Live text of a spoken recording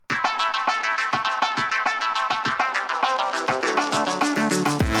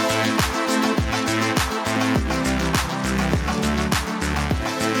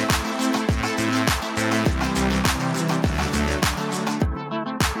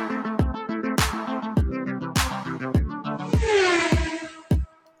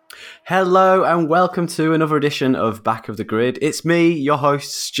Hello and welcome to another edition of Back of the Grid. It's me, your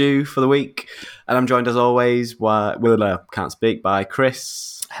host, Stu, for the week. And I'm joined as always, can't speak, by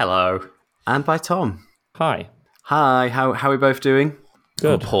Chris. Hello. And by Tom. Hi. Hi, how are we both doing?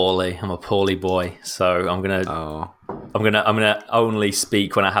 Good. I'm a poorly boy, so I'm gonna only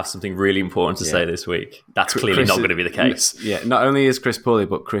speak when I have something really important to say this week. That's clearly Chris not going to be the case. Not only is Chris poorly,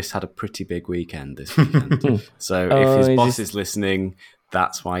 but Chris had a pretty big weekend this weekend. So if his boss is listening,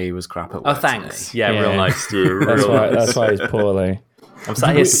 that's why he was crap at work. Oh, thanks. Today. Yeah, real nice, Stu. That's why he's poorly. I'm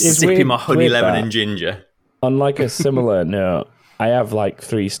sat here sipping my honey lemon and ginger. On like a similar note, I have like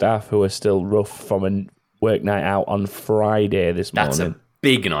 3 staff who are still rough from a work night out on Friday this morning. That's a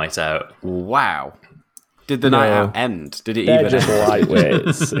big night out. Wow. Did the night out end? Did it They're even just end?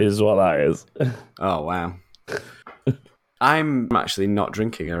 lightweights, is what that is. Oh, wow. I'm actually not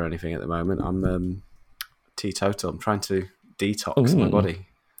drinking or anything at the moment. I'm teetotal. I'm trying to detox my body.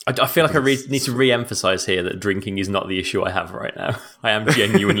 I feel like I need to re-emphasise here that drinking is not the issue I have right now. I am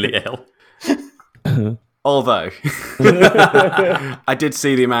genuinely ill. Although, I did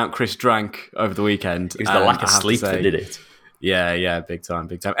see the amount Chris drank over the weekend. It was the lack of sleep that did it. Yeah, big time.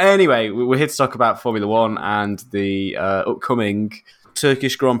 Anyway, we're here to talk about Formula One and the upcoming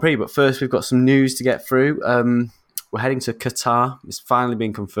Turkish Grand Prix. But first, we've got some news to get through. We're heading to Qatar. It's finally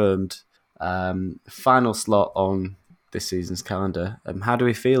been confirmed. Final slot on this season's calendar. How do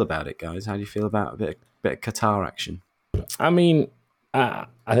we feel about it, guys? How do you feel about a bit of Qatar action? I mean, I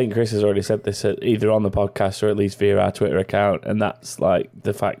think Chris has already said this either on the podcast or at least via our Twitter account, and that's like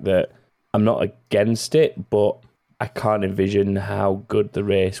the fact that I'm not against it, but I can't envision how good the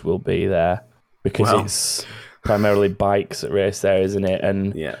race will be there because it's primarily bikes that race there, isn't it?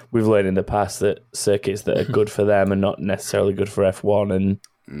 And we've learned in the past that circuits that are good for them are not necessarily good for F1 and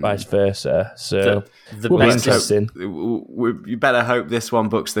vice versa. So will be interesting. You better hope this one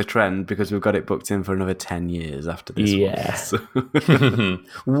books the trend because we've got it booked in for another 10 years after this one.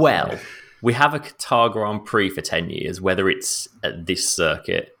 Well, we have a Qatar Grand Prix for 10 years. Whether it's at this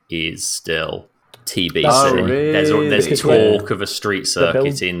circuit is still TBC. Oh, really? There's talk of a street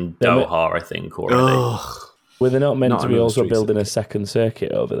circuit in Doha, I think, already. Were they not meant Not to be also building circuit. a second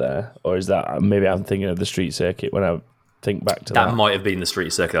circuit over there? Or is that, maybe I'm thinking of the street circuit when I think back to that. That might have been the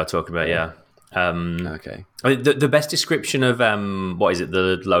street circuit I was talking about, yeah. Okay. I mean, the best description of,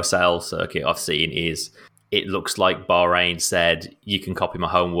 the Losail circuit I've seen is it looks like Bahrain said, you can copy my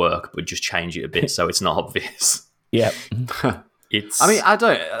homework, but just change it a bit so it's not obvious. Yeah. I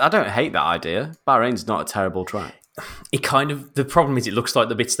don't hate that idea. Bahrain's not a terrible track. It kind of, the problem is it looks like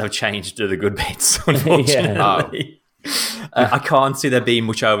the bits they've changed are the good bits, unfortunately. I can't see there being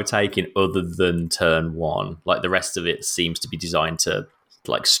much overtaking other than turn 1. Like the rest of it seems to be designed to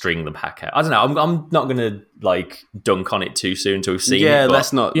like string the pack out. I don't know. I'm not going to like dunk on it too soon until we've seen it. Yeah,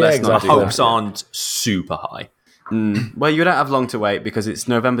 let's not. My hopes aren't super high. Well, you don't have long to wait because it's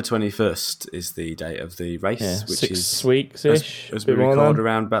November 21st is the date of the race, which 6 weeks-ish. as we record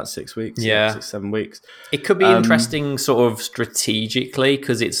around about 6 weeks. Yeah. 6-7 weeks. It could be interesting sort of strategically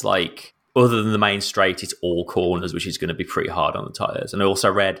because it's like, other than the main straight, it's all corners, which is going to be pretty hard on the tyres. And I also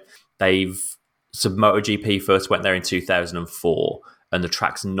read MotoGP first went there in 2004 and the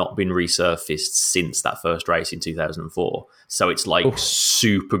track's not been resurfaced since that first race in 2004. So it's like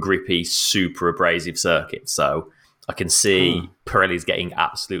super grippy, super abrasive circuit. So I can see Pirelli's getting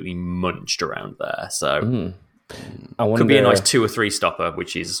absolutely munched around there. So could be a nice 2 or 3 stopper,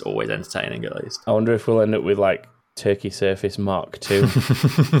 which is always entertaining at least. I wonder if we'll end up with like Turkey Surface Mark II.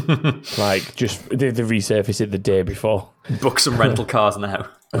 Like just they resurface it the day before. Book some rental cars now.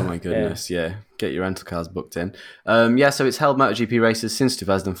 Oh my goodness, yeah. Get your rental cars booked in. So it's held MotoGP races since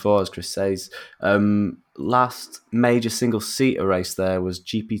 2004, as Chris says. Last major single-seater race there was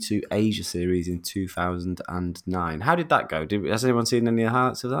GP2 Asia Series in 2009. How did that go? Has anyone seen any of the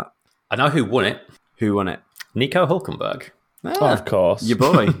highlights of that? I know who won it. Who won it? Nico Hülkenberg. Of course. Your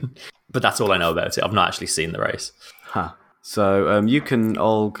boy. But that's all I know about it. I've not actually seen the race. So you can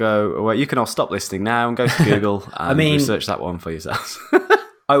all go. Well, you can all stop listening now and go to Google and research that one for yourselves.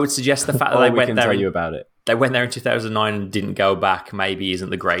 I would suggest the fact that they went there. Tell you about it. They went there in 2009 and didn't go back. Maybe isn't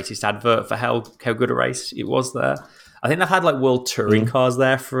the greatest advert for how good a race it was there. I think they've had like world touring cars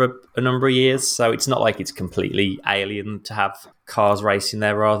there for a number of years, so it's not like it's completely alien to have cars racing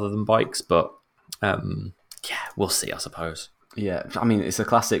there rather than bikes. But we'll see, I suppose. Yeah, I mean, it's a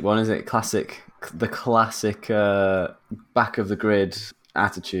classic one, isn't it? The classic back of the grid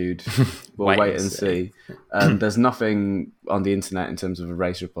attitude. We'll wait and see. There's nothing on the internet in terms of a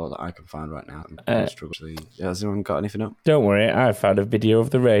race report that I can find right now. Has anyone got anything up? Don't worry, I found a video of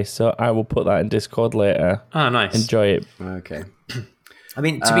the race, so I will put that in Discord later. Oh, nice. Enjoy it. Okay. I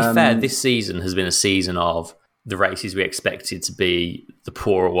mean, to be fair, this season has been a season of the races we expected to be the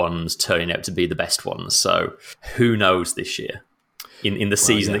poorer ones turning out to be the best ones. So who knows this year in the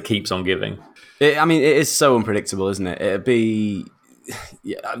season that keeps on giving? It is so unpredictable, isn't it? It'd be...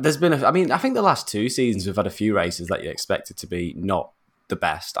 Yeah, there's been I think the last 2 seasons we've had a few races that you expected to be not the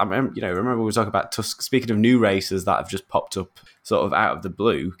best. I remember we were talking about speaking of new races that have just popped up sort of out of the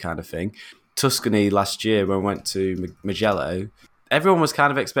blue kind of thing. Tuscany last year when we went to Mugello, everyone was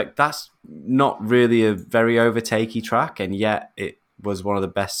kind of that's not really a very overtakey track, and yet it was one of the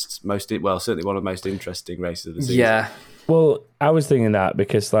best, certainly one of the most interesting races of the season. Yeah. Well, I was thinking that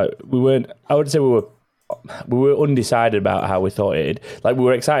because I would say we were undecided about how we thought it'd. Like, we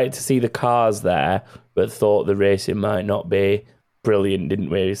were excited to see the cars there, but thought the racing might not be brilliant, didn't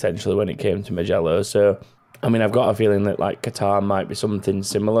we, essentially, when it came to Mugello. So, I mean, I've got a feeling that, like, Qatar might be something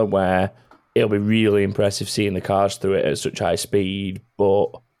similar, where it'll be really impressive seeing the cars through it at such high speed,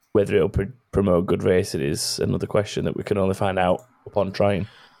 but whether it'll promote good racing is another question that we can only find out upon trying.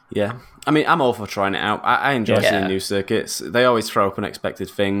 Yeah. I mean, I'm all for trying it out. I enjoy seeing new circuits. They always throw up unexpected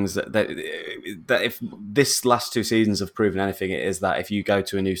things. That if this last 2 seasons have proven anything, it is that if you go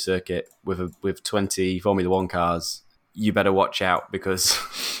to a new circuit with 20 Formula One cars, you better watch out because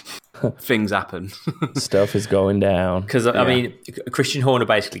things happen. Stuff is going down. Because, I mean, Christian Horner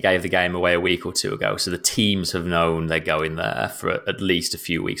basically gave the game away a week or 2 ago, so the teams have known they're going there for at least a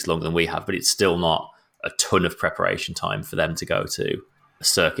few weeks longer than we have, but it's still not a ton of preparation time for them to go to a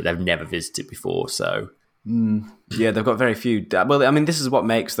circuit they've never visited before. So yeah, they've got very few. Well, I mean, this is what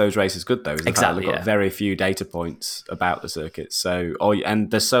makes those races good, though. Is the fact they've got very few data points about the circuit. So, and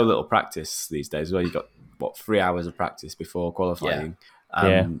there's so little practice these days. Well, you've got 3 hours of practice before qualifying.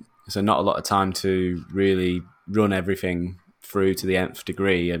 So not a lot of time to really run everything through to the nth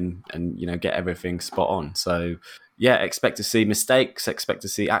degree and get everything spot on. So yeah, expect to see mistakes, expect to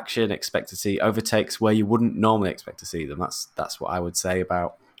see action, expect to see overtakes where you wouldn't normally expect to see them. That's what I would say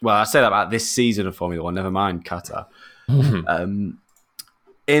about... Well, I say that about this season of Formula One, never mind Qatar.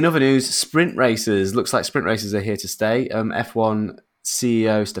 In other news, sprint races. Looks like sprint races are here to stay. F1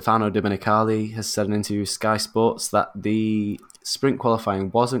 CEO Stefano Domenicali has said in an interview with Sky Sports that the sprint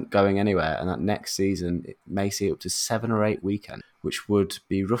qualifying wasn't going anywhere and that next season it may see up to 7 or 8 weekends, which would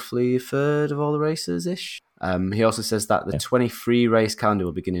be roughly a third of all the races-ish. He also says that the 23 race calendar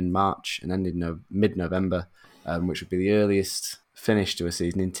will begin in March and end in mid-November, which would be the earliest finish to a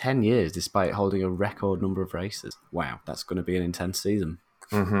season in 10 years, despite holding a record number of races. Wow, that's going to be an intense season.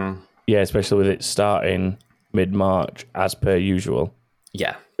 Mm-hmm. Yeah, especially with it starting mid-March as per usual.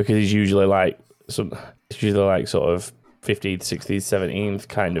 Yeah. Because it's usually like sort of 15th, 16th, 17th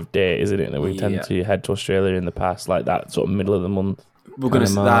kind of day, isn't it? That we tend to head to Australia in the past, like that sort of middle of the month.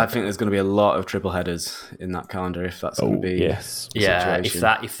 I think there's going to be a lot of triple headers in that calendar if that's going to be the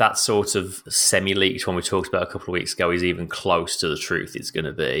situation. If that sort of semi-leaked one we talked about a couple of weeks ago is even close to the truth, it's going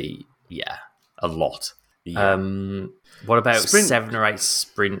to be a lot. Yeah. What about 7 or 8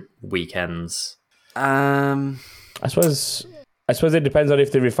 sprint weekends? I suppose it depends on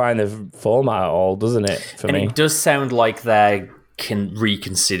if they refine the format at all, doesn't it? For me, it does sound like they're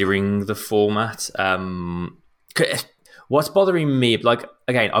reconsidering the format. What's bothering me, like,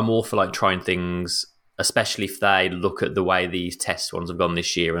 again, I'm all for like trying things, especially if they look at the way these test ones have gone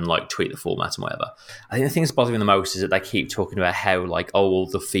this year and like tweak the format and whatever. I think the thing that's bothering the most is that they keep talking about how like,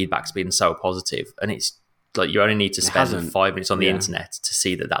 the feedback's been so positive, and it's like you only need to spend 5 minutes on the internet to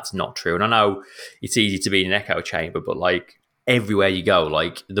see that that's not true. And I know it's easy to be in an echo chamber, but like everywhere you go,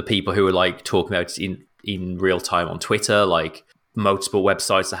 like the people who are like talking about it in real time on Twitter, like motorsport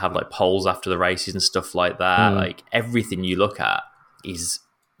websites that have like polls after the races and stuff like that, like everything you look at is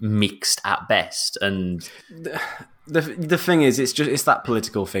mixed at best. And the thing is, it's that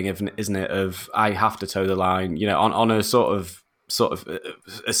political thing, isn't it? Of I have to toe the line, on a sort of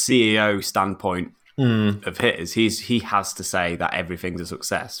a CEO standpoint of his. He has to say that everything's a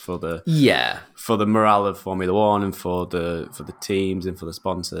success for the morale of Formula One and for the teams and for the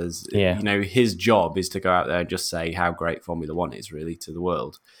sponsors. His job is to go out there and just say how great Formula One is really to the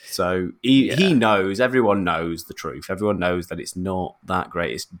world. So he knows, everyone knows the truth. Everyone knows that it's not that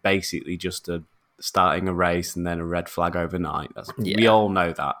great. It's basically just starting a race and then a red flag overnight. We all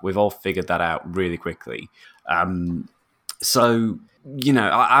know that. We've all figured that out really quickly. So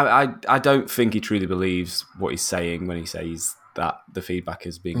I don't think he truly believes what he's saying when he says that the feedback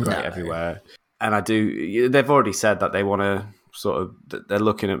has been great everywhere. And they've already said that they want to they're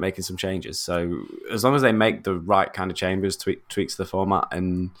looking at making some changes. So as long as they make the right kind of changes, tweaks the format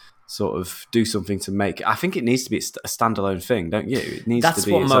and sort of do something to make, I think it needs to be a standalone thing, don't you? It needs That's to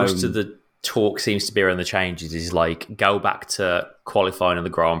be what its most own... of the talk seems to be around the changes is like go back to qualifying in the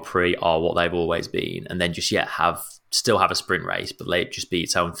Grand Prix are what they've always been, and then just still have a sprint race, but let it just be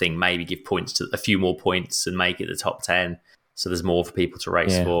its own thing. Maybe give points to a few more points and make it the top 10, so there's more for people to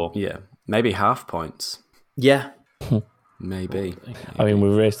race for. Yeah, maybe half points. Yeah. Maybe. I mean,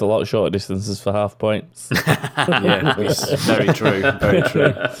 we've raced a lot shorter distances for half points. Yeah, it's very true. Very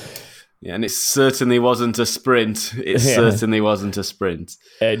true. Yeah, and it certainly wasn't a sprint. It certainly wasn't a sprint.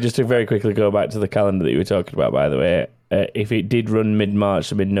 Just to very quickly go back to the calendar that you were talking about, by the way, if it did run mid-March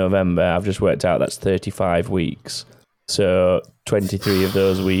to mid-November, I've just worked out that's 35 weeks. So 23 of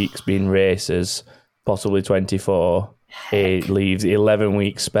those weeks being races, possibly 24. It leaves 11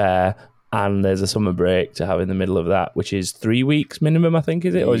 weeks spare, and there's a summer break to have in the middle of that, which is 3 weeks minimum, I think,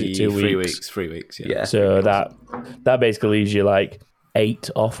 is it? Or is it 2 weeks? 3 weeks, yeah. So that basically leaves you like 8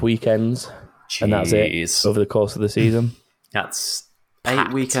 off weekends, and that's it over the course of the season. That's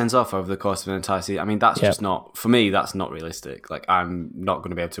 8 weekends off over the course of an entire season. I mean, that's just not, for me, that's not realistic. Like, I'm not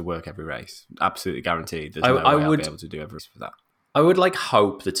going to be able to work every race. Absolutely guaranteed. There's no way I'll be able to do every race for that. I would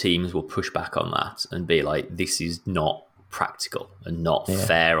hope the teams will push back on that and be like, this is not practical and not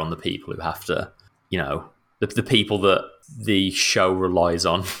fair on the people who have to, the people that the show relies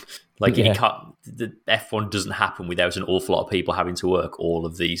on. You can't, the F1 doesn't happen without an awful lot of people having to work all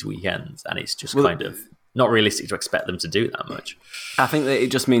of these weekends, and it's just kind of not realistic to expect them to do that much. I think that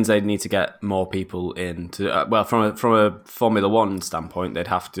it just means they need to get more people in to. From a Formula One standpoint, they'd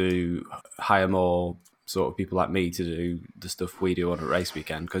have to hire more sort of people like me to do the stuff we do on a race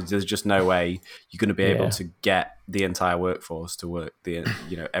weekend, because there's just no way you're going to be able to get the entire workforce to work to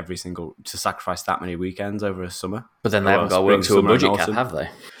sacrifice that many weekends over a summer. But then they haven't got to work to a budget cap, have they?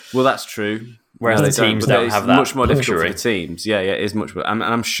 Well, that's true. Whereas the teams don't have that. Much more difficult for the teams. Yeah, it is much more. And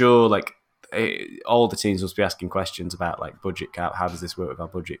I'm sure all the teams must be asking questions about budget cap. How does this work with our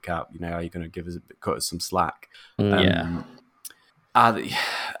budget cap? Are you going to cut us some slack? I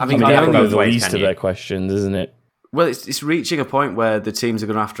think the least of their questions, isn't it? Well, it's reaching a point where the teams are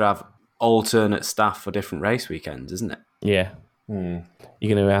going to have alternate staff for different race weekends, isn't it? Yeah. You're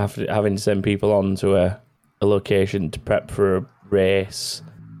going to having to send people on to a location to prep for a race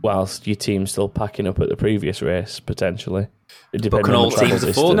whilst your team's still packing up at the previous race, potentially. But can all teams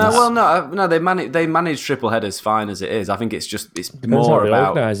afford this? No. They manage triple headers fine as it is. I think it's more about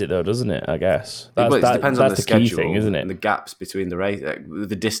organise it though, doesn't it? I guess it depends on the schedule, key thing, isn't it? And the gaps between the race,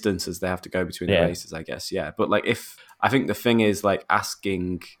 the distances they have to go between the races. I guess, yeah. But I think the thing is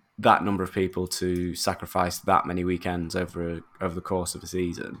asking that number of people to sacrifice that many weekends over the course of a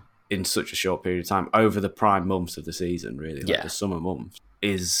season in such a short period of time, over the prime months of the season, really, the summer months,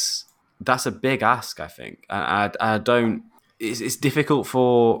 that's a big ask. I think, I don't. It's difficult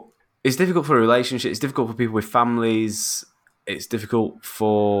for a relationship. It's difficult for people with families. It's difficult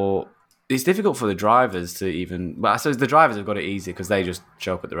for the drivers to even. Well, I suppose the drivers have got it easy because they just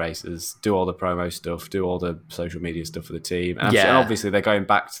show up at the races, do all the promo stuff, do all the social media stuff for the team, and obviously they're going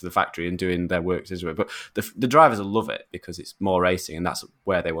back to the factory and doing their work to do it. But the drivers will love it because it's more racing, and that's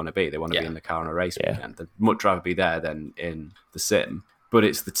where they want to be. They want to be in the car on a race weekend. They'd much rather be there than in the sim. But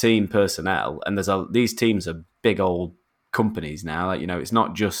it's the team personnel, and these teams are big old companies now. It's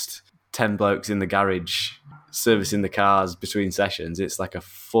not just 10 blokes in the garage servicing the cars between sessions. It's like a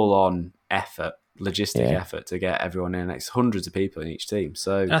full-on logistic effort to get everyone in. It's hundreds of people in each team.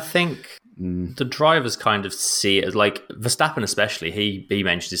 So I think the drivers kind of see it as Verstappen, especially. He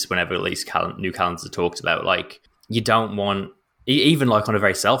mentions this whenever at least new calendars are talked about. You don't want, even on a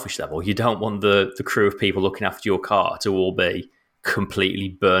very selfish level, you don't want the crew of people looking after your car to all be completely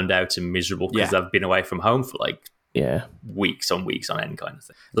burned out and miserable because they've been away from home for weeks on end kind of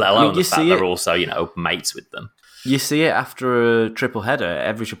thing. Let alone the fact they're also, mates with them. You see it after a triple header.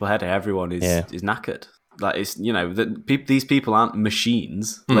 Every triple header, everyone is knackered. These people aren't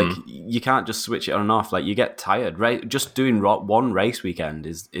machines. You can't just switch it on and off. You get tired. Just doing one race weekend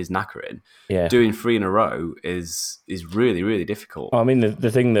is knackering. Yeah. Doing 3 in a row is really, really difficult. I mean,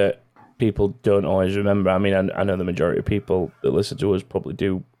 the thing that people don't always remember, I mean, I know the majority of people that listen to us probably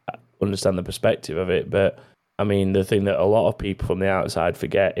do understand the perspective of it, but I mean, the thing that a lot of people from the outside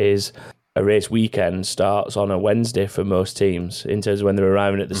forget is a race weekend starts on a Wednesday for most teams in terms of when they're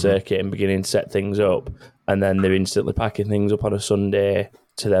arriving at the circuit and beginning to set things up, and then they're instantly packing things up on a Sunday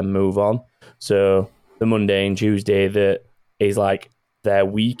to then move on. So the Monday and Tuesday that is their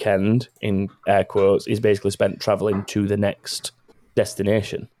weekend, in air quotes, is basically spent travelling to the next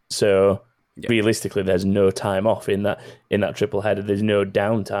destination. So realistically, there's no time off in that triple header. There's no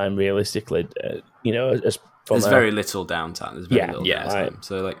downtime realistically. There's very little downtime. There's very little downtime. Right.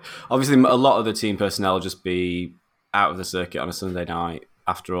 So obviously, a lot of the team personnel will just be out of the circuit on a Sunday night,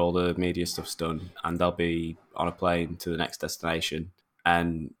 after all the media stuff's done, and they'll be on a plane to the next destination,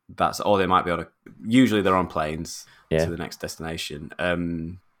 and they might be usually they're on planes to the next destination.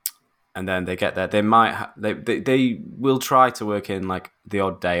 And then they get there. They they will try to work in like the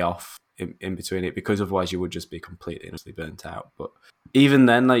odd day off in between it, because otherwise you would just be completely and utterly burnt out. But even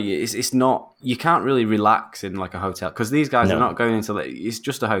then, like it's not, you can't really relax in like a hotel, because these guys are not going into it's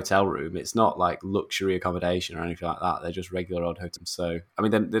just a hotel room. It's not like luxury accommodation or anything like that. They're just regular odd hotels. So I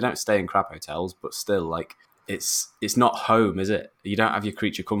mean, they don't stay in crap hotels, but still, like it's not home, is it? You don't have your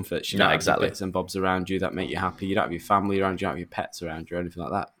creature comforts. You don't have your bits and bobs around you that make you happy. You don't have your family around you. You don't have your pets around you or anything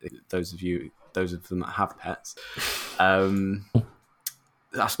like that. Those of them that have pets.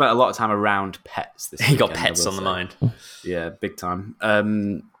 I spent a lot of time around pets this weekend. You got pets on the mind. Yeah, big time.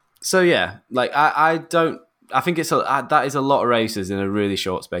 So yeah, like I think that is a lot of races in a really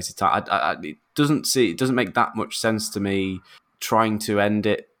short space of time. It doesn't make that much sense to me trying to end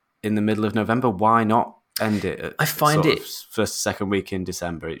it in the middle of November. Why not end it at first, second week in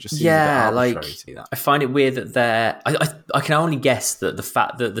December? It just seems a bit arbitrary to me, that. I find it weird that I can only guess that the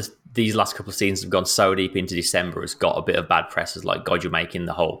fact that these last couple of seasons have gone so deep into December has got a bit of bad press, as like, God, you're making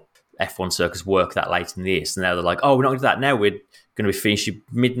the whole F1 circus work that late in the year. So now they're like, oh, we're not going to do that now. We're going to be finishing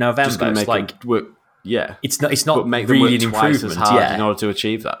mid-November. Just going to make it work. Yeah, it's not make really them work twice as hard in order to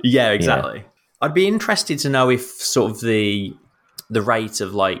achieve that. Yeah, exactly. Yeah. I'd be interested to know if sort of the rate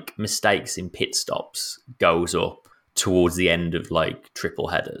of like mistakes in pit stops goes up towards the end of like triple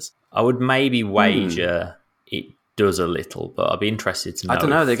headers. I would maybe wager it does a little, but I'd be interested to know. I don't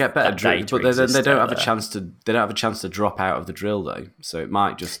know. They get better drill, but they don't have a chance to. They don't have a chance to drop out of the drill though. So it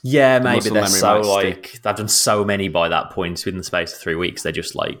might just maybe they're so like they've done so many by that point within the space of 3 weeks. They're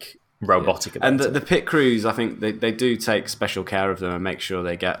just like robotic about it. And the pit crews, I think they do take special care of them and make sure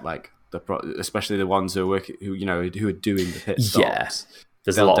they get like especially the ones who are working, who are doing the pit stops. Yeah,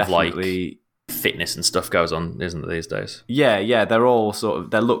 there's a lot of like fitness and stuff goes on, isn't there, these days? Yeah, they're all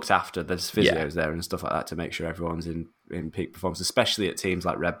they're looked after. There's physios there and stuff like that to make sure everyone's in peak performance, especially at teams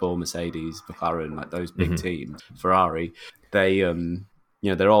like Red Bull, Mercedes, McLaren, like those big teams, Ferrari. They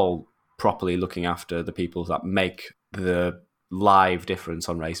they're all properly looking after the people that make the live difference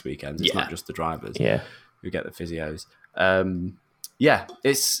on race weekends. It's not just the drivers who get the physios.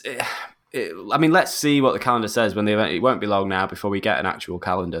 I mean, let's see what the calendar says when the event. It won't be long now before we get an actual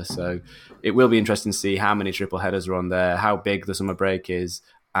calendar, so it will be interesting to see how many triple headers are on there, how big the summer break is,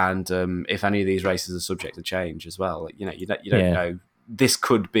 and if any of these races are subject to change as well. You don't know. This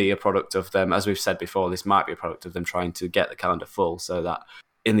could be a product of them, as we've said before. This might be a product of them trying to get the calendar full, so that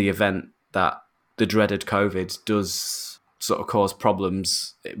in the event that the dreaded COVID does sort of cause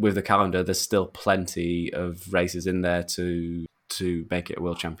problems with the calendar, there's still plenty of races in there to make it a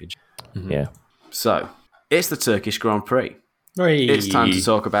world championship. Yeah. So it's the Turkish Grand Prix. It's time to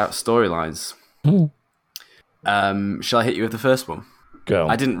talk about storylines. Shall I hit you with the first one? Go.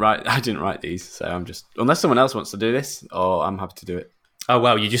 I didn't write these, so I'm just, unless someone else wants to do this, or I'm happy to do it. Oh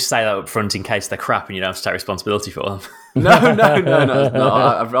well, you just say that up front in case they're crap and you don't have to take responsibility for them. No.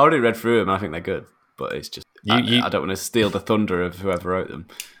 I've already read through them and I think they're good, but it's just I don't want to steal the thunder of whoever wrote them.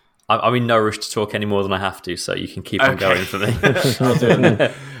 I'm in no rush to talk any more than I have to, so you can keep on going for me. I'll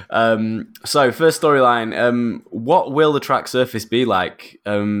do it. So, first storyline. What will the track surface be like?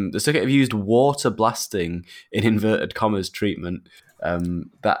 The circuit have used water blasting in inverted commas treatment.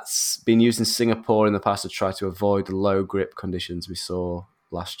 That's been used in Singapore in the past to try to avoid the low grip conditions we saw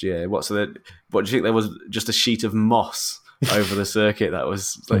last year. What do you think? There was just a sheet of moss over the circuit that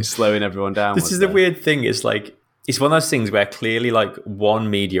was like slowing everyone down. This is the weird thing. It's like, it's one of those things where clearly like one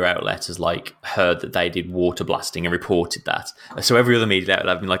media outlet has like heard that they did water blasting and reported that. So every other media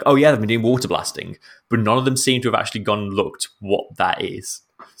outlet have been like, oh yeah, they've been doing water blasting, but none of them seem to have actually gone and looked what that is.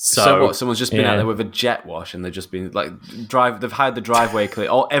 So what? Someone's just been out there with a jet wash and they've just been like they've hired the driveway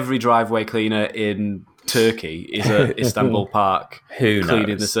cleaner, or every driveway cleaner in Turkey is a Istanbul Park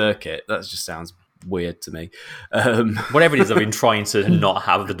cleaning the circuit. That just sounds weird to me. Whatever it is, I've been trying to not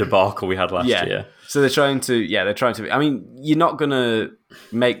have the debacle we had last year. So they're trying to. I mean, you're not going to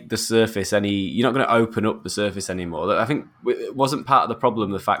make the surface you're not going to open up the surface anymore. I think it wasn't part of the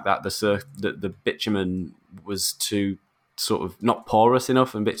problem the fact that the bitumen was too sort of not porous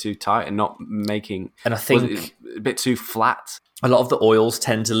enough and a bit too tight and not making. And I think a bit too flat. A lot of the oils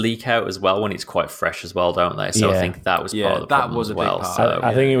tend to leak out as well when it's quite fresh as well, don't they? So I think that was part of the problem as well. Big part. So,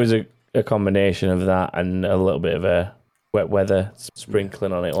 I think it was a combination of that and a little bit of a wet weather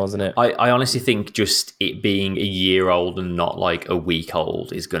sprinkling on it, wasn't it? I honestly think just it being a year old and not like a week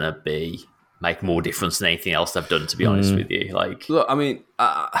old is going to make more difference than anything else they've done, to be honest with you. Like, look, I mean,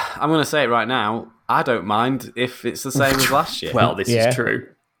 I'm going to say it right now. I don't mind if it's the same as last year. Well, this is true.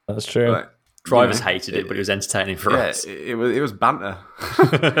 That's true. Like, Drivers hated it, but it was entertaining for us. It was banter.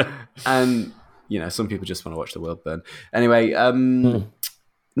 And, some people just want to watch the world burn. Anyway,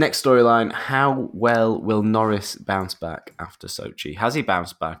 next storyline. How well will Norris bounce back after Sochi? Has he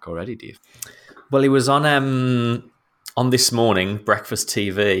bounced back already, do you think? Well, he was on This Morning, Breakfast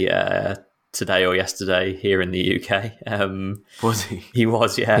TV, today or yesterday here in the UK. Was he? He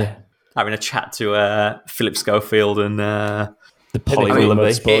was, yeah. Having a chat to Philip Schofield and The Holly pinnacle of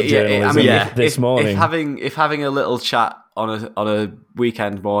Willoughby. sport journalism this morning. If having a little chat on a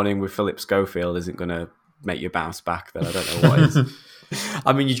weekend morning with Philip Schofield isn't going to make you bounce back, then I don't know what is.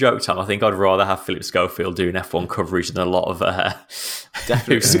 I mean, you joke, Tom. I think I'd rather have Philip Schofield doing F1 coverage than a lot of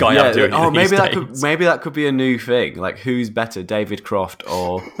Definitely Sky are doing. Maybe that could be a new thing. Like, who's better, David Croft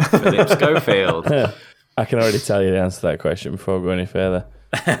or Philip Schofield? I can already tell you the answer to that question before we go any further.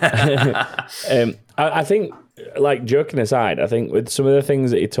 I think, like, joking aside, I think with some of the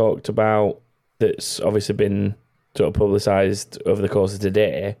things that he talked about that's obviously been sort of publicised over the course of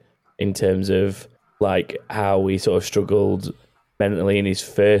today, in terms of like how he sort of struggled mentally in his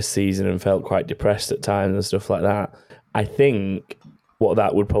first season and felt quite depressed at times and stuff like that. I think what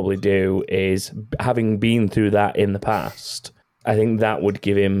that would probably do is, having been through that in the past, I think that would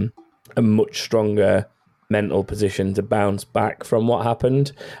give him a much stronger mental position to bounce back from what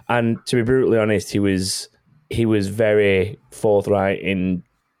happened. And to be brutally honest, he was very forthright in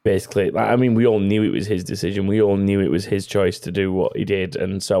basically, like, I mean, we all knew it was his decision. We all knew it was his choice to do what he did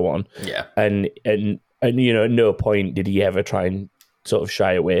and so on. Yeah. And at no point did he ever try and sort of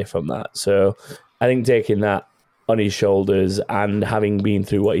shy away from that. So I think taking that on his shoulders and having been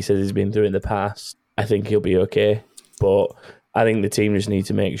through what he says he's been through in the past, I think he'll be okay. But I think the team just need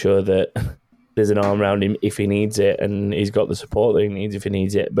to make sure that there's an arm around him if he needs it, and he's got the support that he needs if he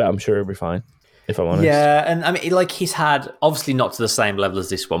needs it. But I'm sure he'll be fine, if I'm honest. Yeah, and I mean, like, he's had, obviously not to the same level as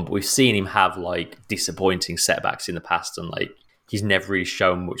this one, but we've seen him have, like, disappointing setbacks in the past, and, like, he's never really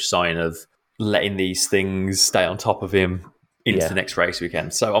shown much sign of letting these things stay on top of him into the next race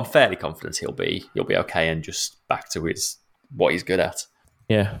weekend. So I'm fairly confident he'll be okay and just back to what he's good at.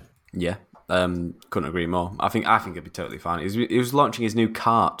 Yeah. Yeah. Couldn't agree more. I think he'll be totally fine. He was launching his new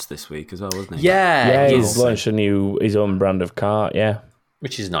kart this week as well, wasn't he? Yeah, he's launched his own brand of kart,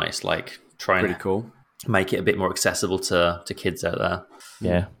 which is nice. Like, trying pretty cool. Make it a bit more accessible to kids out there.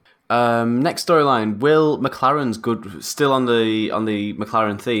 Yeah. Next storyline: Will McLaren's still on the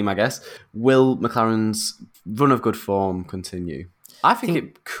McLaren theme, I guess. Will McLaren's run of good form continue? I think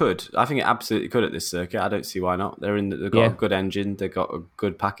it could. I think it absolutely could at this circuit. I don't see why not. They've got a good engine. They've got a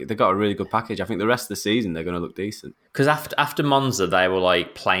good package. They've got a really good package. I think the rest of the season they're going to look decent. Because after Monza, they were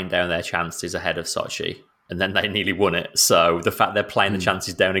like playing down their chances ahead of Sochi, and then they nearly won it. So the fact they're playing the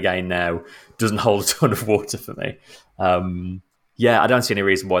chances down again now doesn't hold a ton of water for me. I don't see any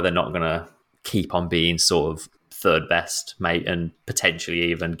reason why they're not going to keep on being sort of third best, mate, and potentially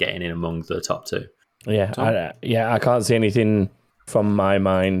even getting in among the top two. Yeah, I can't see anything from my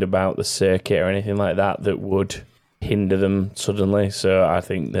mind about the circuit or anything like that that would hinder them suddenly. So I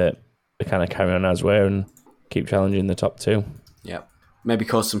think that they kind of carry on as well and keep challenging the top two. Yeah. Maybe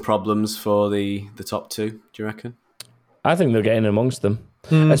cause some problems for the top two, do you reckon? I think they'll get in amongst them,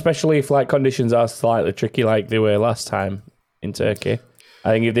 especially if like conditions are slightly tricky like they were last time in Turkey.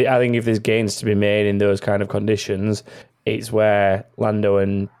 I think if there's gains to be made in those kind of conditions, it's where Lando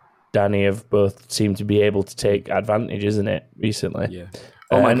and Danny have both seemed to be able to take advantage, isn't it, recently? Yeah.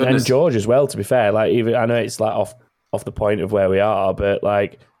 Oh my goodness. And George as well, to be fair. Like, even I know it's like off the point of where we are, but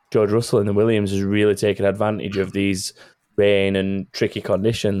like George Russell in the Williams has really taken advantage of these rain and tricky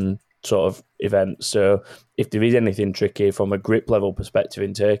condition sort of events. So if there is anything tricky from a grip level perspective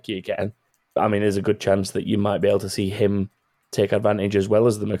in Turkey again, I mean, there's a good chance that you might be able to see him take advantage as well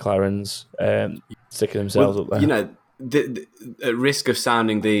as the McLarens sticking themselves up there. You know, at risk of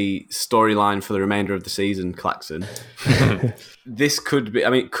sounding the storyline for the remainder of the season, Claxon, this could be.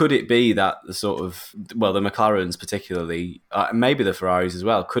 I mean, could it be that the McLarens particularly, maybe the Ferraris as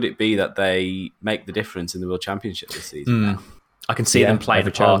well? Could it be that they make the difference in the World Championship this season? Now? I can see them playing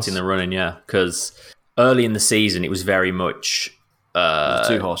a part in the running, because early in the season it was very much it was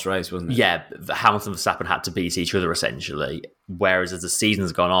a 2-horse race, wasn't it? Yeah, Hamilton and Verstappen had to beat each other essentially. Whereas as the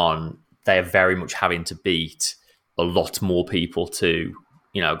season's gone on, they are very much having to beat a lot more people to,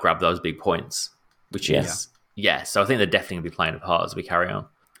 grab those big points, which is, so I think they're definitely going to be playing a part as we carry on.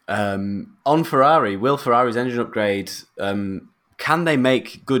 On Ferrari, will Ferrari's engine upgrade, can they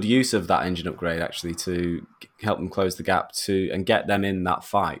make good use of that engine upgrade actually to help them close the gap and get them in that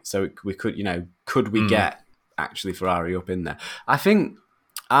fight? So we could we get actually Ferrari up in there? I think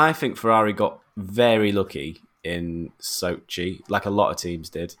Ferrari got very lucky in Sochi, like a lot of teams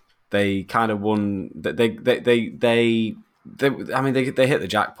did. They kind of won. They I mean, they hit the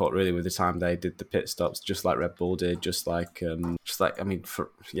jackpot really with the time they did the pit stops, just like Red Bull did, just like I mean,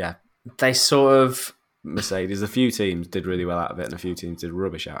 They sort of Mercedes. A few teams did really well out of it, and a few teams did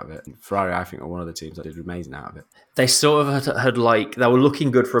rubbish out of it. Ferrari, I think, are one of the teams that did amazing out of it. they sort of had like they were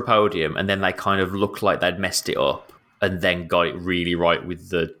looking good for a podium, and then they kind of looked like they'd messed it up, and then got it really right with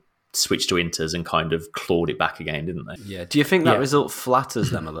the switch to inters and kind of clawed it back again, didn't they? Yeah. Do you think that result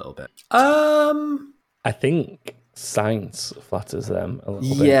flatters them a little bit? I think Sainz flatters them a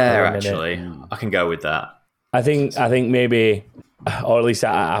little bit. Yeah, actually, I can go with that. I think maybe, or at least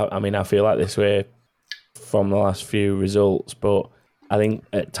I mean, I feel like this way from the last few results, but I think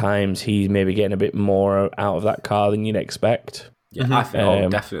at times he's maybe getting a bit more out of that car than you'd expect. Yeah, I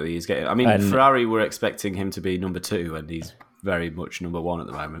think definitely he's getting. I mean, Ferrari were expecting him to be number 2, and he's very much number 1 at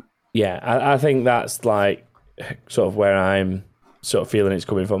the moment. Yeah, I think that's like sort of where I'm sort of feeling it's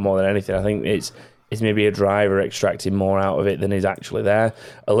coming from more than anything. I think it's maybe a driver extracting more out of it than is actually there.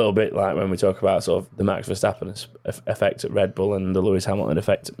 A little bit like when we talk about sort of the Max Verstappen effect at Red Bull and the Lewis Hamilton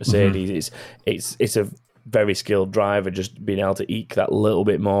effect at Mercedes. It's a very skilled driver just being able to eke that little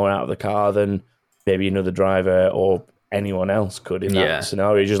bit more out of the car than maybe another driver or anyone else could in that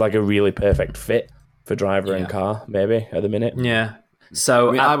scenario. Just like a really perfect fit for driver and car, maybe at the minute. Yeah. So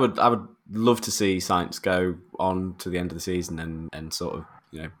I mean, I would love to see Sainz go on to the end of the season and sort of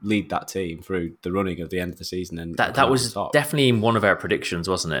lead that team through the running of the end of the season. And that was definitely in one of our predictions,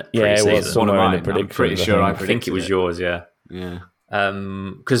 wasn't it? Yeah, it was one of mine. In the predictions, I'm pretty sure I think it was yours. Yeah. Yeah.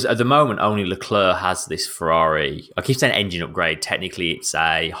 Because at the moment only Leclerc has this Ferrari. I keep saying engine upgrade. Technically, it's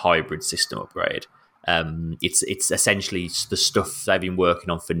a hybrid system upgrade. It's essentially the stuff they've been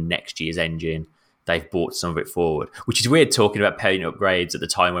working on for next year's engine. They've brought some of it forward, which is weird talking about paying upgrades at the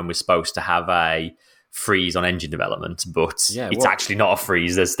time when we're supposed to have a freeze on engine development, but it's actually not a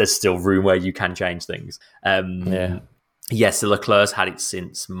freeze. There's still room where you can change things. So Leclerc's had it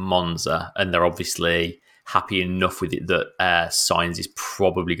since Monza, and they're obviously happy enough with it that Sainz is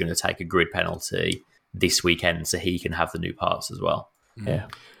probably going to take a grid penalty this weekend so he can have the new parts as well. Yeah.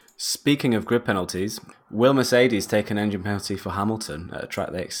 Speaking of grid penalties, will Mercedes take an engine penalty for Hamilton at a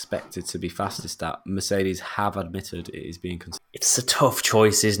track they expected to be fastest at? Mercedes have admitted it is being considered. It's a tough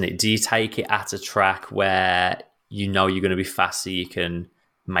choice, isn't it? Do you take it at a track where you know you're going to be fast so you can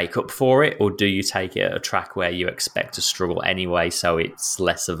make up for it, or do you take it at a track where you expect to struggle anyway so it's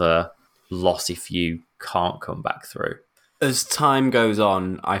less of a loss if you can't come back through? As time goes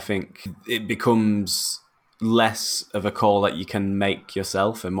on, I think it becomes less of a call that you can make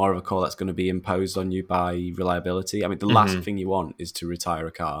yourself and more of a call that's going to be imposed on you by reliability. I mean, the last thing you want is to retire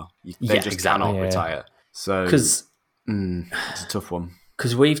a car. They cannot retire. So it's a tough one.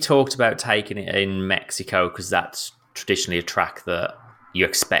 Because we've talked about taking it in Mexico because that's traditionally a track that you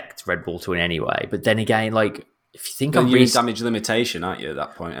expect Red Bull to win anyway. But then again, like, if you think you're in damage limitation, aren't you, at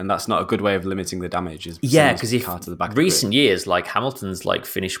that point? And that's not a good way of limiting the damage. Because if recent years, like Hamilton's like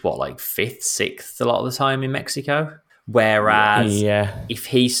finished like 5th, 6th a lot of the time in Mexico. Whereas if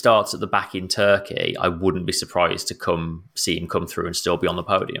he starts at the back in Turkey, I wouldn't be surprised to see him come through and still be on the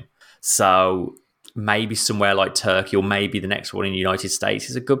podium. So maybe somewhere like Turkey or maybe the next one in the United States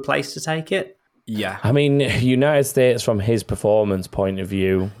is a good place to take it. Yeah. I mean, United States from his performance point of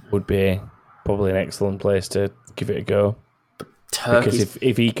view would be probably an excellent place to give it a go. Because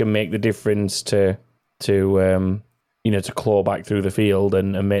if he can make the difference to claw back through the field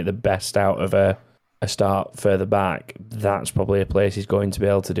and make the best out of a start further back, that's probably a place he's going to be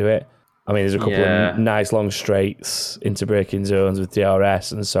able to do it. I mean, there's a couple of nice long straights into braking zones with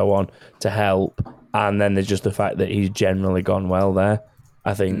DRS and so on to help. And then there's just the fact that he's generally gone well there.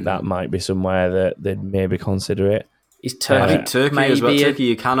 I think that might be somewhere that they'd maybe consider it. Is Turkey as well? Turkey,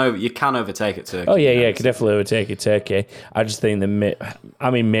 you can overtake at Turkey. Oh yeah, you can definitely overtake at Turkey. I just think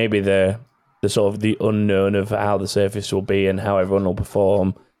maybe the sort of the unknown of how the surface will be and how everyone will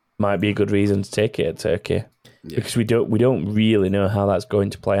perform might be a good reason to take it at Turkey. Yeah. Because we don't really know how that's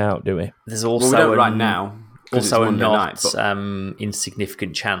going to play out, do we? There's also we don't right now. Also a not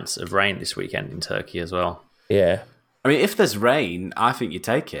insignificant chance of rain this weekend in Turkey as well. Yeah. I mean, if there's rain, I think you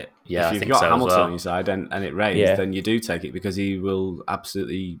take it. Yeah, if you've got Hamilton on your side and it rains, then you do take it because he will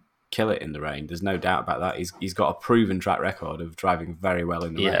absolutely kill it in the rain. There's no doubt about that. He's got a proven track record of driving very well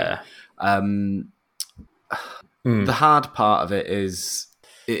in the rain. The hard part of it is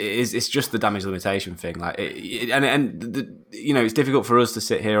it's just the damage limitation thing. Like, it's difficult for us to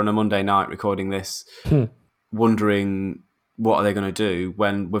sit here on a Monday night recording this, wondering what are they going to do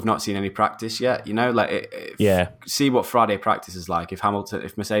when we've not seen any practice yet? You know, like see what Friday practice is like. If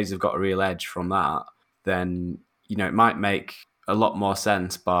Mercedes have got a real edge from that, then you know it might make a lot more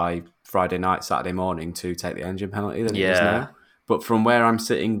sense by Friday night, Saturday morning to take the engine penalty than it does now. But from where I'm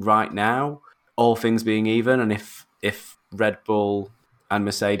sitting right now, all things being even, and if Red Bull and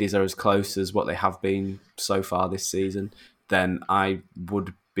Mercedes are as close as what they have been so far this season, then I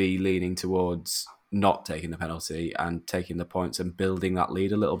would be leaning towards not taking the penalty and taking the points and building that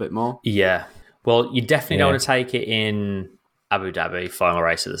lead a little bit more. Yeah. Well, you definitely don't want to take it in Abu Dhabi, final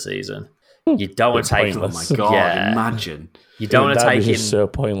race of the season. You don't want to take it. Oh my God, imagine. You don't want to take it so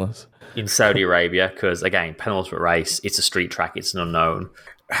pointless in Saudi Arabia because, again, penultimate race, it's a street track, it's an unknown.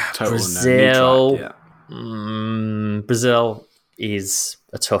 Brazil is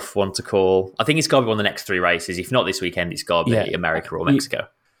a tough one to call. I think it's got to be one of the next 3 races. If not this weekend, it's got to be America or Mexico.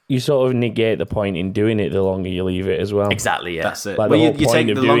 You sort of negate the point in doing it the longer you leave it as well. Exactly, yeah. That's it. Like you take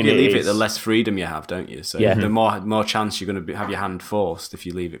the longer you leave it, the less freedom you have, don't you? So the more chance you're going to have your hand forced if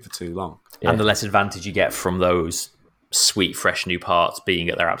you leave it for too long. Yeah. And the less advantage you get from those sweet, fresh new parts being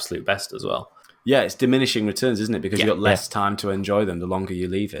at their absolute best as well. Yeah, it's diminishing returns, isn't it? Because you've got less time to enjoy them the longer you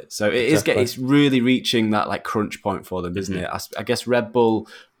leave it. So it's really reaching that like crunch point for them, isn't it? I guess Red Bull,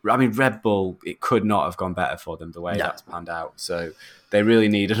 it could not have gone better for them the way that's panned out. So they really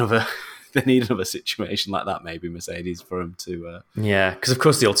need another situation like that, maybe Mercedes, for them to... Yeah, because of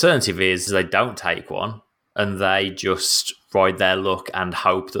course the alternative is they don't take one and they just ride their luck and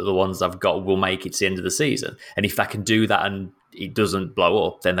hope that the ones they've got will make it to the end of the season. And if they can do that and it doesn't blow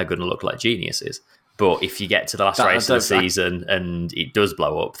up, then they're going to look like geniuses. But if you get to the last race of the season and it does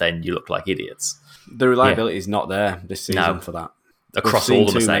blow up, then you look like idiots. The reliability is not there this season for that. Across all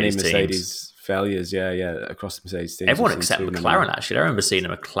the Mercedes teams. Failures, across the Mercedes teams. Everyone except McLaren, actually. I remember seeing a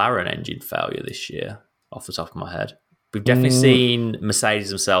McLaren engine failure this year, off the top of my head. We've definitely seen Mercedes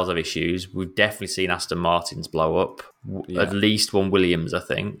themselves have issues. We've definitely seen Aston Martins blow up. At least one Williams, I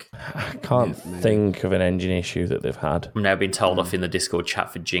think. I can't think of an engine issue that they've had. I'm now being told off in the Discord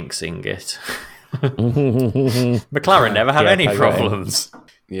chat for jinxing it. McLaren never have any problems.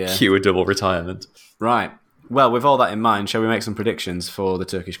 Cue a double retirement. Right. Well, with all that in mind, shall we make some predictions for the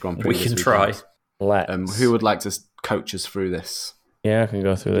Turkish Grand Prix? We can try. Who would like to coach us through this? Yeah, I can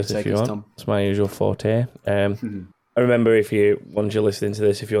go through this if you want. Tom. It's my usual forte. I remember once you're listening to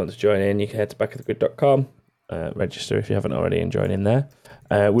this, if you want to join in, you can head to backofthegrid.com, register if you haven't already, and join in there.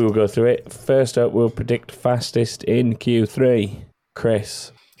 We will go through it. First up, we'll predict fastest in Q3.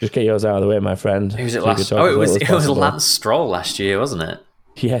 Chris, just get yours out of the way, my friend. Who was it last? Oh, it was Lance Stroll last year, wasn't it?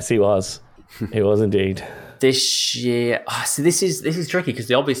 Yes, he was. It was indeed. This year, so this is tricky because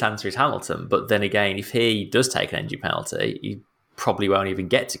the obvious answer is Hamilton. But then again, if he does take an engine penalty, he probably won't even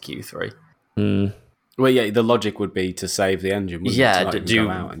get to Q3. Well, the logic would be to save the engine. Do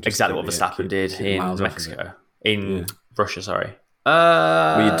exactly what Verstappen did in Mexico, in Russia. Sorry,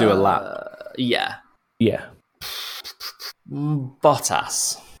 well, you'd do a lap. Yeah.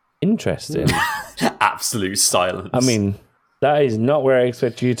 Bottas. Interesting. Absolute silence. I mean, that is not where I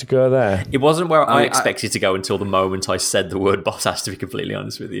expect you to go there. It wasn't where I expected to go until the moment I said the word Bottas, to be completely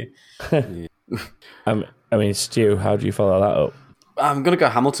honest with you. I mean, Stu, how do you follow that up? I'm going to go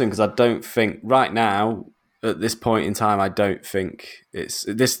Hamilton because I don't think right now, at this point in time, I don't think it's...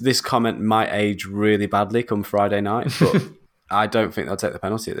 This comment might age really badly come Friday night, but I don't think they'll take the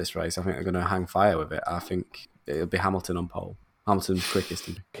penalty at this race. I think they're going to hang fire with it. I think it'll be Hamilton on pole. Hamilton's quickest.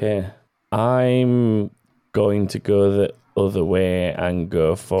 Okay. I'm going to go the other way and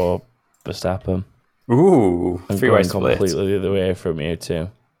go for Verstappen. Ooh, I'm going completely the other way from you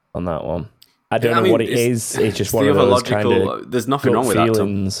too on that one. I don't know what it is. It's just one of those kind of... There's nothing wrong with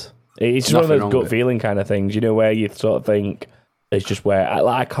feelings. It's just one of those gut feeling kind of things, where you sort of think, it's just where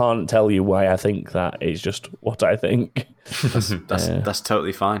I can't tell you why I think that. It's just what I think. That's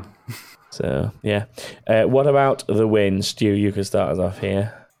totally fine. So, yeah. What about the win? Stu, you can start us off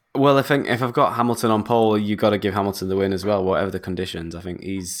here. Well, I think if I've got Hamilton on pole, you got to give Hamilton the win as well, whatever the conditions. I think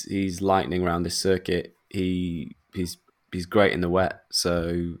he's lightning around this circuit. He's great in the wet,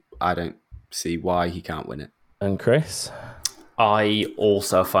 so I don't see why he can't win it. And Chris? I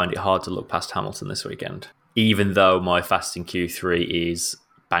also find it hard to look past Hamilton this weekend, even though my fast in Q3 is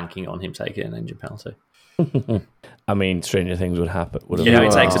banking on him taking an engine penalty. I mean, stranger things would happen.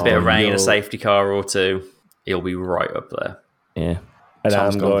 It takes a bit of rain, a safety car or two, he'll be right up there. Yeah. And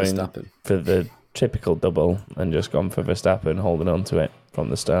I'm going for the typical double and just gone for Verstappen, holding on to it from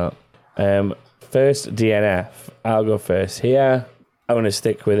the start. First DNF. I'll go first here. I'm going to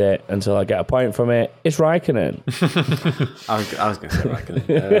stick with it until I get a point from it. It's Raikkonen. I was going to say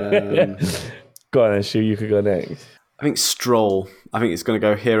Raikkonen. Go on then, Stu. You could go next. I think Stroll. I think it's going to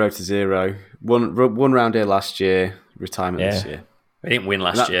go hero to zero. One round here last year, retirement this year. He didn't win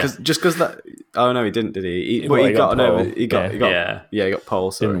last year. Just because that. Oh no, he didn't, did he? He got pole. He got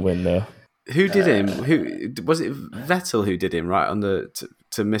pole. Sorry. Didn't win though. Who did him? Who was it? Vettel who did him right on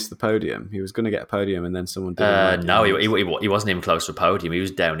to miss the podium. He was going to get a podium, and then someone did. No, he wasn't even close to a podium. He was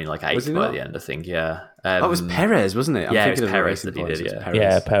down in like 8th by the end, I think. Yeah. It was Perez, wasn't it? It was Perez that he did. Yeah.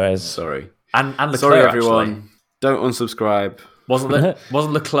 Yeah, Perez. Sorry. And Leclerc, sorry, everyone. Actually. Don't unsubscribe.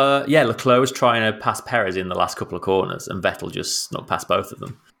 Wasn't Leclerc? Yeah, Leclerc was trying to pass Perez in the last couple of corners, and Vettel just snuck past both of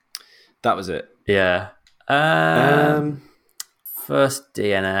them. That was it. Yeah. First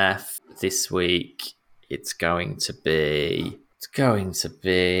DNF this week. It's going to be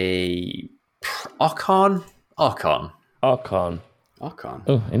Ocon. Oh,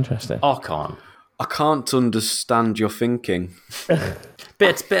 interesting. Ocon. I can't understand your thinking.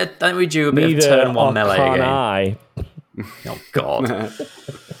 Don't we do a bit of turn one melee again? I. Oh God.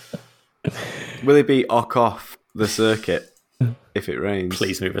 Will it be off the circuit if it rains?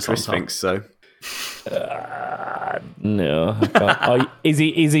 Please move us Chris on. thinks so. No. I can't. Is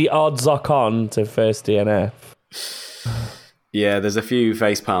he odds Ocon to first DNF? Yeah, there's a few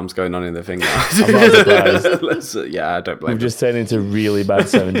face palms going on in the thing now. I'm not surprised. Yeah, I don't blame We've just turned into really bad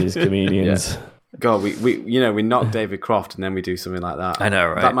 70s comedians. Yeah. God, we knock David Croft and then we do something like that. I know,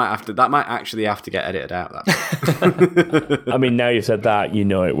 right? That might actually have to get edited out. That. I mean, now you've said that, you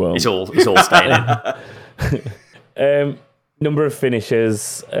know it will. It's all staying in. Number of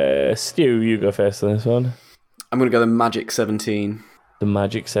finishes. Stu, you go first on this one. I'm going to go the Magic 17. The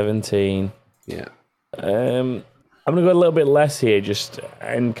Magic 17. Yeah. I'm going to go a little bit less here,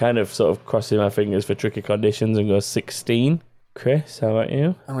 and kind of sort of crossing my fingers for tricky conditions and go 16. Chris, how about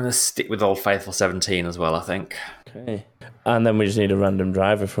you? I'm going to stick with Old Faithful 17 as well, I think. Okay. And then we just need a random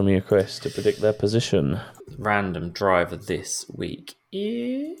driver from you, Chris, to predict their position. Random driver this week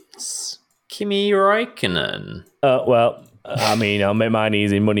is Kimi Räikkönen. Well, I mean, I'll make mine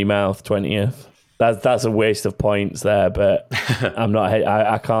easy. Money Mouth, 20th. That's a waste of points there, but I'm not.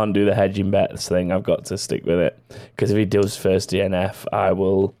 I can't do the hedging bets thing. I've got to stick with it, because if he does first DNF, I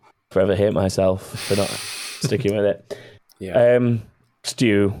will forever hate myself for not sticking with it. Yeah.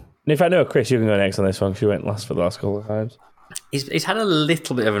 Stu. And if I know Chris, you can go next on this one, because you went last for the last couple of times. He's had a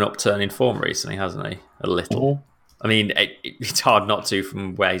little bit of an upturn in form recently, hasn't he? A little. Mm-hmm. I mean, it's hard not to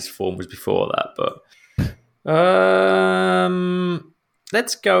from where his form was before that, but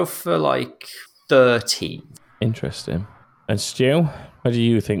let's go for like 13. Interesting. And Stu, how do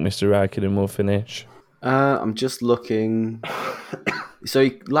you think Mr. Räikkönen will finish? I'm just looking.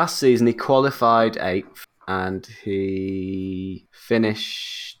 So last season he qualified 8th and he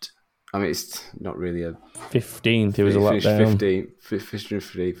finished. I mean, it's not really a 15th. He was a lot down.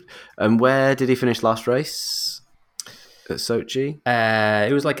 15th. And where did he finish last race? At Sochi?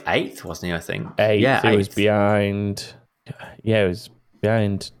 It was like 8th, wasn't he? I think 8th. Yeah, it was behind. Yeah, it was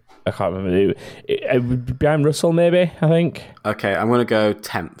behind. I can't remember. Behind Russell, maybe, I think. Okay, I'm going to go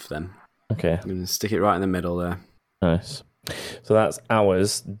 10th then. Okay. I'm going to stick it right in the middle there. Nice. So that's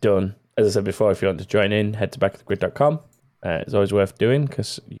ours done. As I said before, if you want to join in, head to backofthegrid.com. It's always worth doing,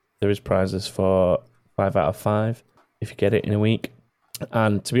 because there is prizes for 5 out of 5 if you get it in a week.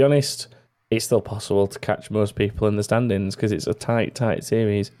 And to be honest, it's still possible to catch most people in the standings, because it's a tight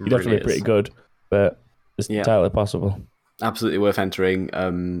series. You're definitely really pretty good, but it's entirely possible. Absolutely worth entering.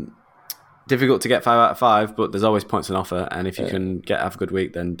 Difficult to get 5 out of 5, but there's always points on offer, and if you can have a good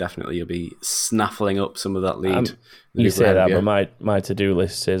week, then definitely you'll be snaffling up some of that lead. You say that, but my to-do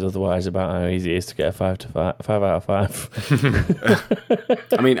list says otherwise about how easy it is to get a 5 out of 5.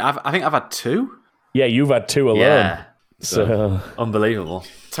 I mean, I think I've had 2. Yeah, you've had 2 alone. Yeah. So unbelievable.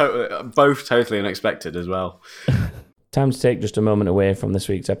 Both totally unexpected as well. Time to take just a moment away from this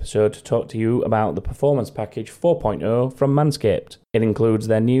week's episode to talk to you about the Performance Package 4.0 from Manscaped. It includes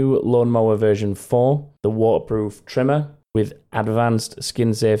their new Lawnmower version 4, the waterproof trimmer with advanced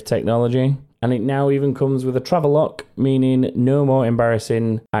skin-safe technology, and it now even comes with a travel lock, meaning no more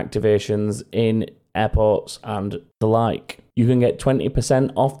embarrassing activations in airports and the like. You can get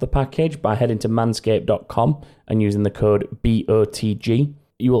 20% off the package by heading to manscaped.com and using the code BOTG.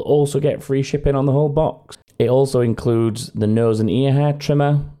 You will also get free shipping on the whole box. It also includes the nose and ear hair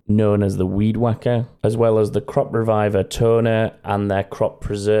trimmer, known as the Weed Whacker, as well as the Crop Reviver toner and their Crop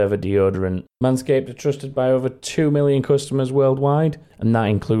Preserver deodorant. Manscaped are trusted by over 2 million customers worldwide, and that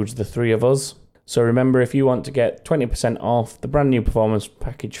includes the 3 of us. So remember, if you want to get 20% off the brand new Performance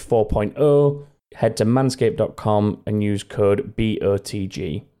Package 4.0, head to manscaped.com and use code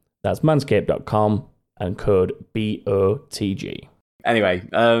BOTG. That's manscaped.com and code BOTG. Anyway,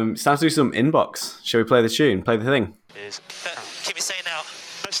 it's time to do some inbox. Shall we play the tune? Play the thing? Keep me saying now.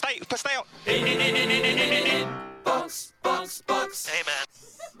 Stay out. Hey, man.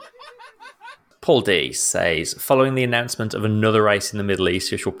 Paul D says, following the announcement of another race in the Middle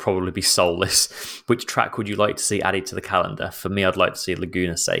East, which will probably be soulless, which track would you like to see added to the calendar? For me, I'd like to see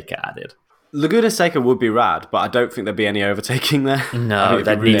Laguna Seca added. Laguna Seca would be rad, but I don't think there'd be any overtaking there. No,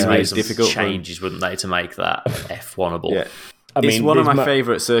 they'd need to make some difficult changes, wouldn't they, to make that F1able? Yeah. It's one of my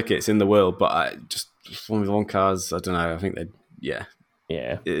favourite circuits in the world, but I just Formula One cars, I don't know, I think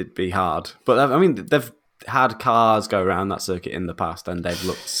it'd be hard. But I mean, they've had cars go around that circuit in the past and they've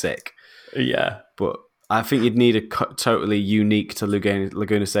looked sick. Yeah. But I think you'd need a totally unique to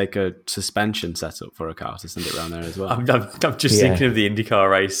Laguna Seca suspension setup for a car to send it around there as well. I'm just thinking of the IndyCar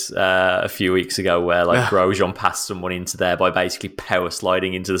race a few weeks ago where Grosjean passed someone into there by basically power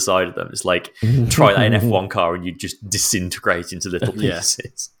sliding into the side of them. It's like, try that in F1 car and you just disintegrate into little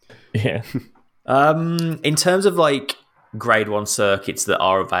pieces. Yeah. In terms of grade 1 circuits that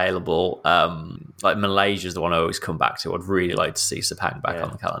are available, Malaysia's the one I always come back to. I'd really like to see Sepang back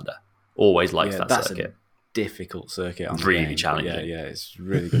on the calendar. Always liked that that's circuit. Difficult circuit on really the game. challenging. Yeah, it's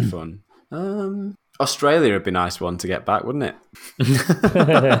really good fun. Australia would be a nice one to get back, wouldn't it?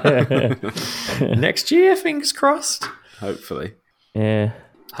 Next year, fingers crossed. Hopefully. Yeah.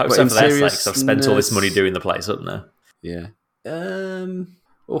 Hope so for their sakes. I've spent all this money doing the place up now. Yeah.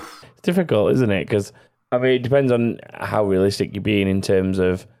 It's difficult, isn't it? Because it depends on how realistic you're being in terms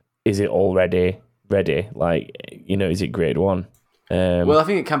of, is it already ready? Is it grade 1? Well, I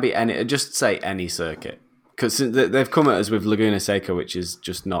think it can be any circuit, because they've come at us with Laguna Seca, which is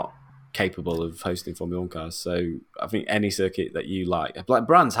just not capable of hosting Formula 1 cars. So I think any circuit that you like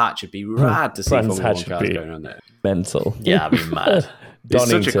Brands Hatch would be rad to see Formula 1 cars going around there. Mental. Yeah, I'd be mad.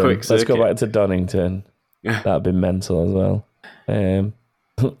 Donington. Such a quick circuit. Let's go back to Donington. That'd be mental as well.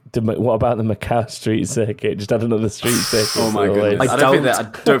 What about the Macau street circuit? Just add another street circuit. Oh my goodness! I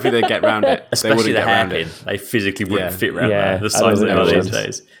don't think they'd get around it. Especially the hairpin. They physically wouldn't fit around there. The size they are these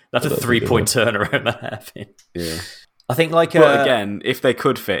days. That's a 3-point turn around the hairpin. Yeah. I think but again, if they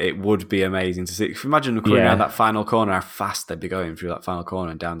could fit, it would be amazing to see. If you imagine them coming around that final corner, how fast they'd be going through that final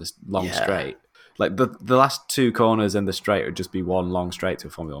corner and down this long straight. The last 2 corners and the straight would just be one long straight to a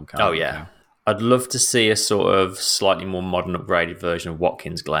Formula 1 car. Oh yeah. I'd love to see a sort of slightly more modern, upgraded version of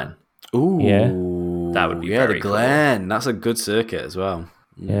Watkins Glen. Ooh, yeah, that would be very the Glen. Cool. That's a good circuit as well.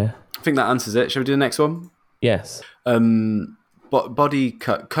 Yeah, I think that answers it. Shall we do the next one? Yes. Body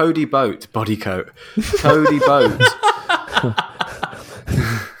coat. Cody Boat. Body coat. Cody Boat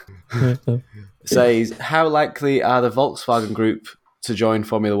says, how likely are the Volkswagen Group to join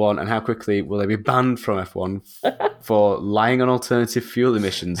Formula One, and how quickly will they be banned from F1 for lying on alternative fuel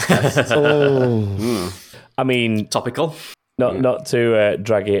emissions tests? Topical. Not to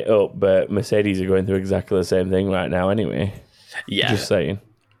drag it up, but Mercedes are going through exactly the same thing right now anyway. Yeah. Just saying.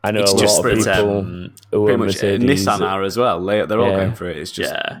 I know it's a lot of people who are Mercedes. Nissan are as well. They're all going through it. It's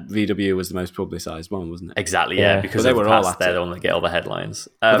just VW was the most publicised one, wasn't it? Exactly, yeah. Because they were all at they're the one that get all the headlines.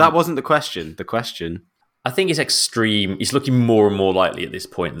 But that wasn't the question. The question... I think it's extreme. It's looking more and more likely at this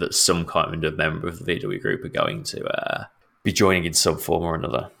point that some kind of member of the VW group are going to be joining in some form or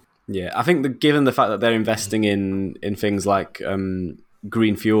another. Yeah, I think that given the fact that they're investing in things like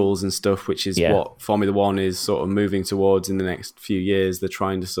green fuels and stuff, which is what Formula One is sort of moving towards in the next few years, they're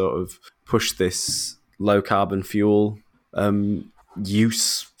trying to sort of push this low carbon fuel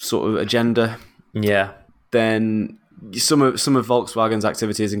use sort of agenda. Yeah. Then some of Volkswagen's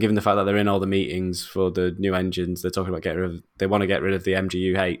activities, and given the fact that they're in all the meetings for the new engines, they're talking about they want to get rid of the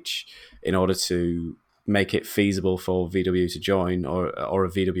MGU-H in order to make it feasible for VW to join, or a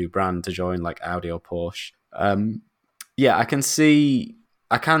VW brand to join, like Audi or Porsche. I can see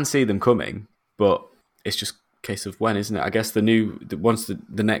them coming, but it's just a case of when, isn't it? I guess once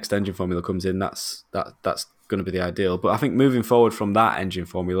the next engine formula comes in, that's going to be the ideal. But I think moving forward from that engine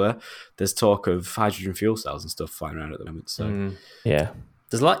formula, there's talk of hydrogen fuel cells and stuff flying around at the moment. So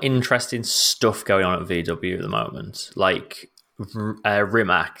there's a lot of interesting stuff going on at VW at the moment, like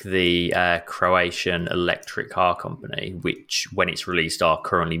Rimac, the Croatian electric car company, which when it's released are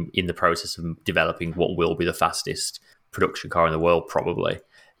currently in the process of developing what will be the fastest production car in the world, probably.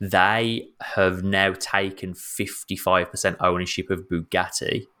 They have now taken 55% ownership of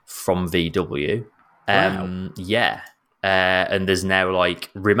Bugatti from VW. Wow. And there's now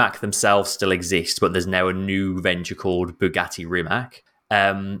Rimac themselves still exist, but there's now a new venture called Bugatti Rimac.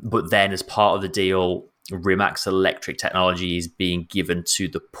 But then as part of the deal, Rimac's electric technology is being given to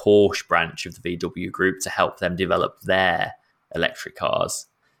the Porsche branch of the VW group to help them develop their electric cars.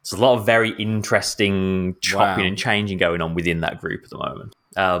 So a lot of very interesting chopping and changing going on within that group at the moment.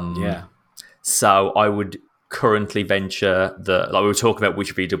 So I would currently venture that, like we were talking about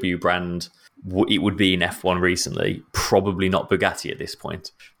which VW brand it would be in F1 recently, probably not Bugatti at this point.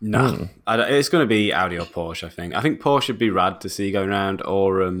 No, it's going to be Audi or Porsche, I think. I think Porsche would be rad to see going around,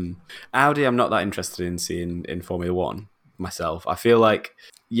 or Audi I'm not that interested in seeing in Formula 1 myself. I feel like,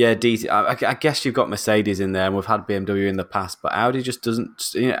 yeah, I guess you've got Mercedes in there, and we've had BMW in the past, but Audi just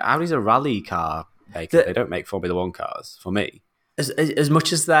doesn't... Audi's a rally car maker. They don't make Formula 1 cars, for me. As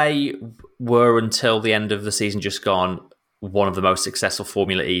much as they were until the end of the season just gone, one of the most successful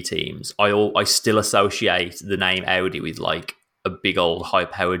Formula E teams, I still associate the name Audi with like a big old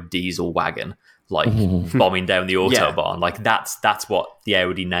high-powered diesel wagon, like bombing down the autobahn. Like that's what the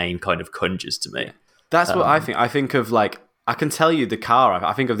Audi name kind of conjures to me. That's what I think. I think of like, I can tell you the car.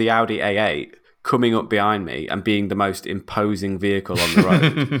 I think of the Audi A8 coming up behind me and being the most imposing vehicle on the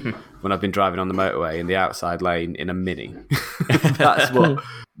road when I've been driving on the motorway in the outside lane in a Mini.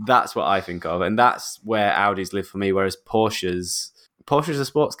 That's what I think of, and that's where Audis live for me. Whereas Porsches are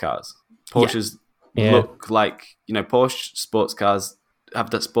sports cars. Porsches look like, Porsche sports cars have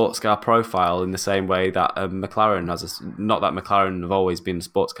that sports car profile in the same way that McLaren has. Not that McLaren have always been a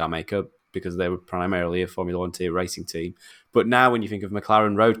sports car maker, because they were primarily a Formula 1 tier racing team. But now when you think of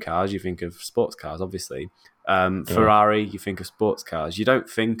McLaren road cars, you think of sports cars, obviously. Ferrari, you think of sports cars. You don't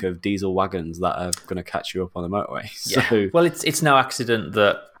think of diesel wagons that are going to catch you up on the motorway. Yeah. So, well, it's no accident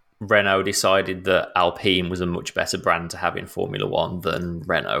that Renault decided that Alpine was a much better brand to have in Formula 1 than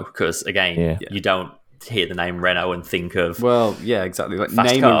Renault. Because, again, you don't hear the name Renault and think of... Well, yeah, exactly. Like,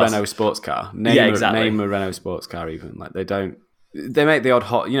 name cars. a Renault sports car. Name a Renault sports car even. Like, they don't... They make the odd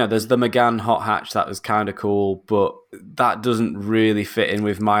hot, there's the Megane hot hatch that was kind of cool, but that doesn't really fit in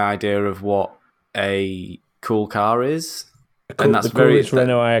with my idea of what a cool car is. And that's the coolest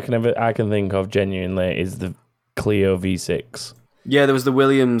Renault I can think of genuinely is the Clio V6. Yeah, there was the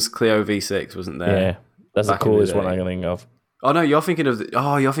Williams Clio V6, wasn't there? Yeah, that's the coolest one I can think of. Oh no, you're thinking of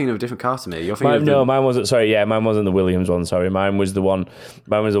a different car to me. Mine wasn't. Sorry, mine wasn't the Williams one. Sorry, mine was the one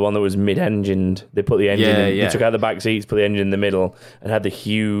that was mid-engined. They put the engine in. They took out the back seats, put the engine in the middle, and had the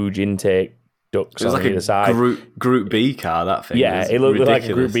huge intake ducts on either side. It was like a Group B car. That thing. Yeah, it looked like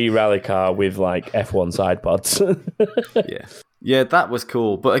a Group B rally car with like F1 side pods. yeah, that was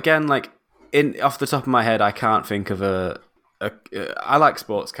cool. But again, like off the top of my head, I can't think of I like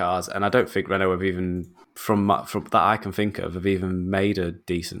sports cars, and I don't think Renault have even. From that I can think of, have even made a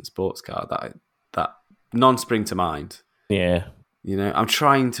decent sports car that non-spring to mind. Yeah, I'm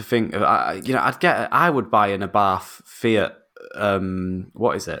trying to think. I would buy an Abarth Fiat.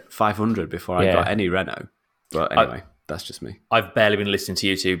 What is it? 500 before I got any Renault. But anyway, that's just me. I've barely been listening to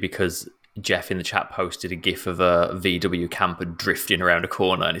you two because Jeff in the chat posted a gif of a VW camper drifting around a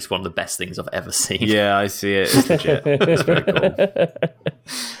corner, and it's one of the best things I've ever seen. Yeah, I see it. It's legit. It's very cool.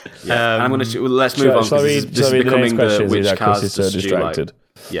 Yeah, and let's move on, because this is becoming which cars is so distracted.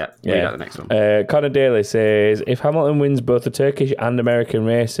 Yeah. We got the next one. Connor Daly says, if Hamilton wins both the Turkish and American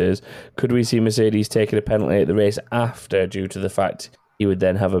races, could we see Mercedes taking a penalty at the race after, due to the fact he would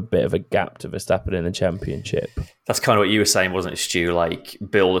then have a bit of a gap to Verstappen in the championship? That's kind of what you were saying, wasn't it, Stu? Like,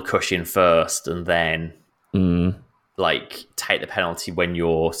 build a cushion first and then like take the penalty when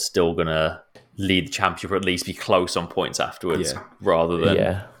you're still going to lead the championship, or at least be close on points afterwards, rather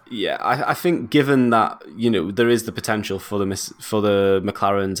than... Yeah, I think given that, there is the potential for the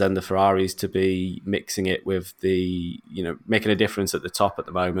McLarens and the Ferraris to be mixing it with the, making a difference at the top at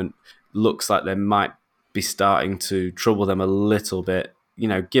the moment, looks like they might be starting to trouble them a little bit.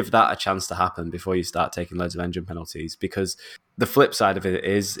 Give that a chance to happen before you start taking loads of engine penalties, because the flip side of it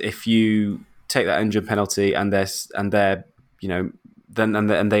is, if you take that engine penalty and they're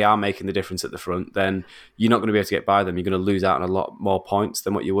then they are making the difference at the front, then you're not going to be able to get by them. You're going to lose out on a lot more points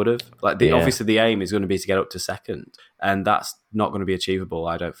than what you would have. Obviously the aim is going to be to get up to second, and that's not going to be achievable,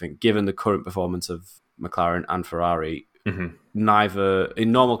 I don't think, given the current performance of McLaren and Ferrari. Neither,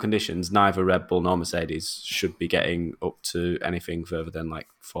 in normal conditions, neither Red Bull nor Mercedes should be getting up to anything further than like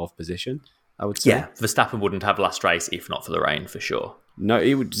fourth position, I would say. Yeah, Verstappen wouldn't have last race if not for the rain, for sure. No,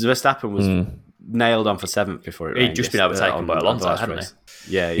 Verstappen was nailed on for seventh before it rained. He'd just been overtaken by Alonso, hadn't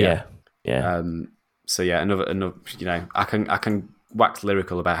he? Yeah. So another, I can wax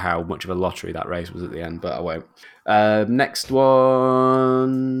lyrical about how much of a lottery that race was at the end, but I won't. Next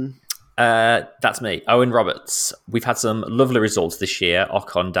one. That's me, Owen Roberts. We've had some lovely results this year.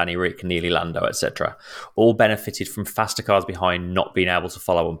 Ocon, Danny Rick, Neely Lando, etc. All benefited from faster cars behind not being able to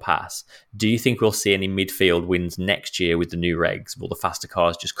follow and pass. Do you think we'll see any midfield wins next year with the new regs? Will the faster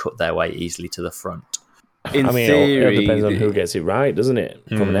cars just cut their way easily to the front? In theory, it depends on who gets it right, doesn't it?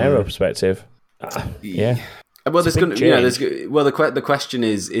 From an aero perspective. Yeah. Well, there's a big going to, you know, change. the question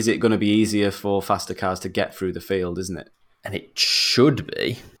is it going to be easier for faster cars to get through the field, isn't it? And it should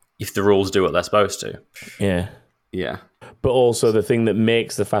be if the rules do what they're supposed to. Yeah. Yeah. But also the thing that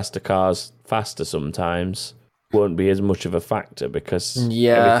makes the faster cars faster sometimes won't be as much of a factor because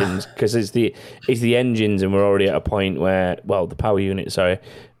it's the engines, and we're already at a point where the power unit, and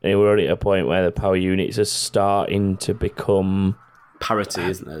we're already at a point where the power units are starting to become Parity,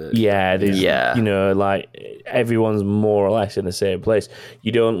 isn't it? Yeah. You know, like everyone's more or less in the same place.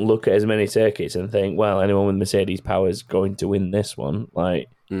 You don't look at as many circuits and think, well, anyone with Mercedes power is going to win this one. Like,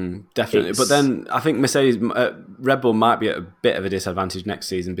 definitely. But then I think Red Bull might be at a bit of a disadvantage next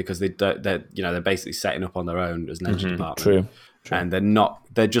season because they're basically setting up on their own as an engine department. True. And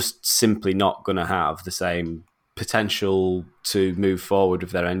they're just simply not going to have the same potential to move forward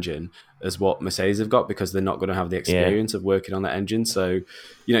with their engine as what Mercedes have got, because they're not going to have the experience of working on that engine. So,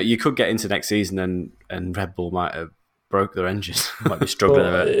 you know, you could get into next season and Red Bull might have broke their engine. Might be struggling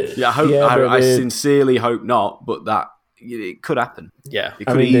a bit. Yeah, I sincerely hope not, but it could happen. Yeah. It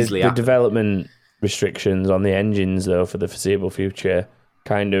could easily happen. The development restrictions on the engines, though, for the foreseeable future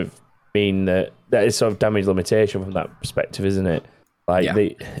kind of mean that is sort of damage limitation from that perspective, isn't it?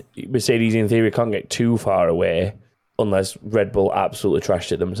 Like, Mercedes, in theory, can't get too far away unless Red Bull absolutely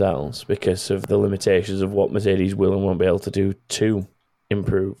trashed it themselves because of the limitations of what Mercedes will and won't be able to do to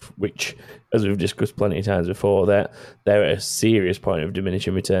improve, which, as we've discussed plenty of times before, they're at a serious point of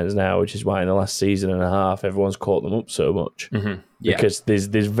diminishing returns now, which is why in the last season and a half everyone's caught them up so much. Because there's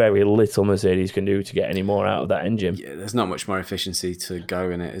very little Mercedes can do to get any more out of that engine. Yeah, there's not much more efficiency to go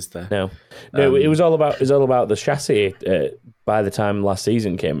in it, is there? No, it was all about the chassis by the time last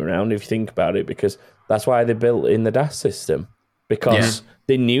season came around, if you think about it, because that's why they built in the DAS system, because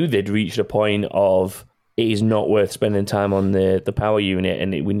they knew they'd reached a point of it is not worth spending time on the power unit,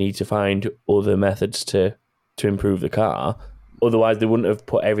 and we need to find other methods to improve the car. Otherwise, they wouldn't have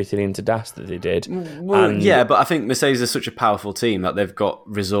put everything into DAS that they did. Well, but I think Mercedes is such a powerful team that they've got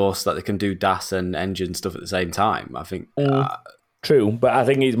resource that they can do DAS and engine stuff at the same time. I think. True, but I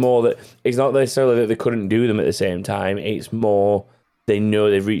think it's more that it's not necessarily that they couldn't do them at the same time. It's more they know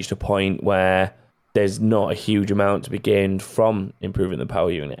they've reached a point where there's not a huge amount to be gained from improving the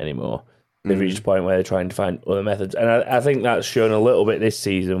power unit anymore. They've reached a point where they're trying to find other methods. And I think that's shown a little bit this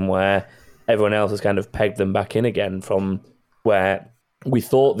season where everyone else has kind of pegged them back in again from where we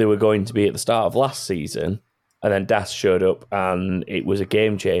thought they were going to be at the start of last season, and then DAS showed up and it was a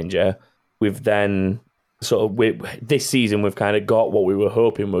game changer. We've then this season we've kind of got what we were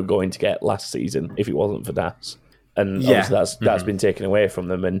hoping we were going to get last season if it wasn't for DAS. And obviously that's been taken away from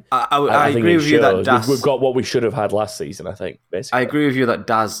them. And I think agree with you that DAS... we've got what we should have had last season, I think, basically. I agree with you that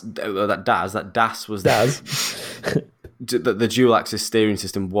DAS was DAS. the dual axis steering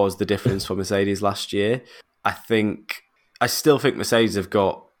system was the difference for Mercedes last year. I still think Mercedes have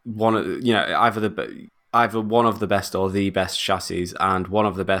got either one of the best or the best chassis and one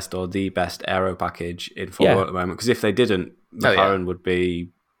of the best or the best aero package in Formula 1 at the moment. Because if they didn't, McLaren would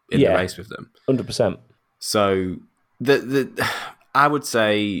be in the race with them. 100%. So I would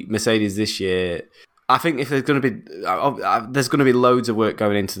say Mercedes this year. I think if there's going to be loads of work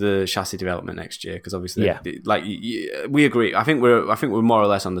going into the chassis development next year, because obviously, we agree. I think we're more or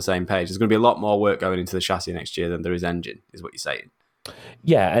less on the same page. There's going to be a lot more work going into the chassis next year than there is engine, is what you're saying.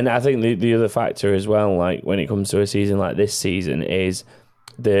 Yeah, and I think the other factor as well, like when it comes to a season like this season, is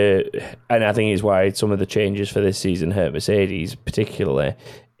and I think is why some of the changes for this season hurt Mercedes particularly,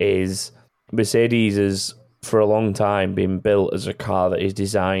 is Mercedes has for a long time been built as a car that is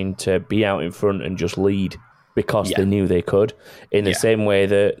designed to be out in front and just lead because they knew they could. In the same way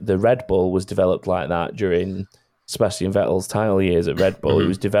that the Red Bull was developed like that during Sebastian Vettel's title years at Red Bull. It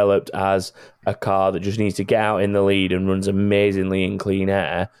was developed as a car that just needs to get out in the lead and runs amazingly in clean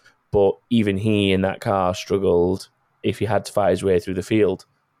air. But even he in that car struggled if he had to fight his way through the field.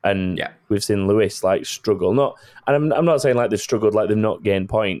 And we've seen Lewis struggle. I'm not saying they've struggled like they've not gained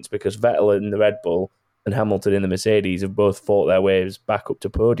points, because Vettel in the Red Bull and Hamilton in the Mercedes have both fought their ways back up to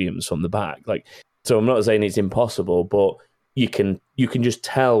podiums from the back. So I'm not saying it's impossible, but you can just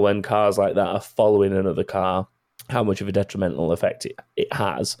tell when cars like that are following another car how much of a detrimental effect it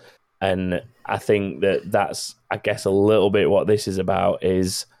has. And I think that's, I guess, a little bit what this is about,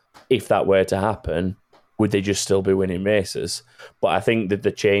 is if that were to happen, would they just still be winning races? But I think that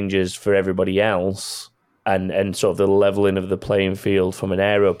the changes for everybody else and sort of the leveling of the playing field from an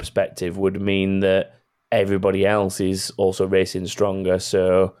aero perspective would mean that everybody else is also racing stronger.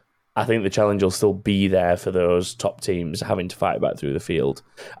 So I think the challenge will still be there for those top teams having to fight back through the field.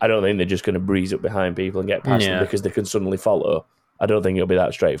 I don't think they're just going to breeze up behind people and get past them because they can suddenly follow. I don't think it'll be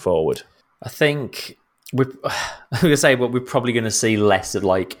that straightforward. I think I'm going to say, but we're probably going to see less of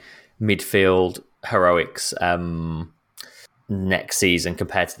like midfield heroics next season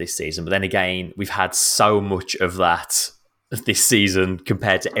compared to this season. But then again, we've had so much of that this season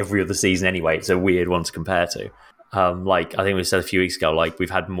compared to every other season anyway. It's a weird one to compare to. Like I think we said a few weeks ago, like we've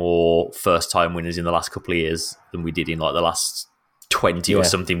had more first-time winners in the last couple of years than we did in like the last 20 or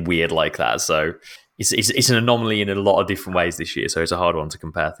something weird like that. So it's an anomaly in a lot of different ways this year. So it's a hard one to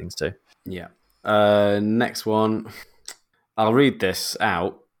compare things to. Yeah. Next one. I'll read this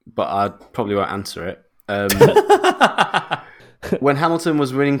out, but I probably won't answer it. When Hamilton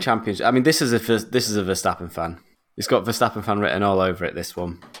was winning championships, I mean, this is a Verstappen fan. It's got Verstappen fan written all over it. This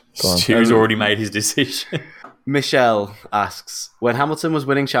one. Stu's already made his decision. Michelle asks, when Hamilton was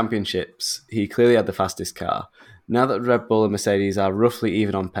winning championships, he clearly had the fastest car. Now that Red Bull and Mercedes are roughly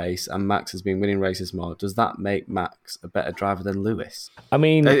even on pace and Max has been winning races more, does that make Max a better driver than Lewis? I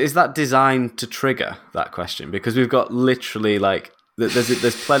mean... Is that designed to trigger that question? Because we've got literally like...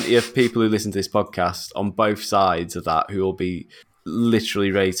 There's plenty of people who listen to this podcast on both sides of that who will be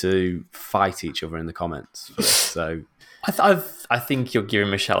literally ready to fight each other in the comments for this. So I think you're giving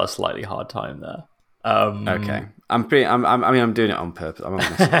Michelle a slightly hard time there. Okay, I'm doing it on purpose. I'm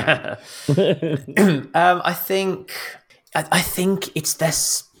not messing around. I think it's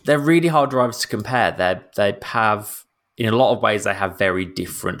this. They're really hard drivers to compare. They have, in a lot of ways, they have very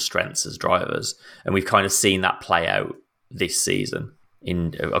different strengths as drivers, and we've kind of seen that play out this season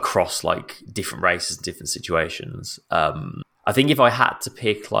across like different races, different situations. I think if I had to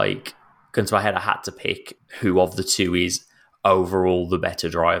pick, like, gun to my head, I had to pick who of the two is overall the better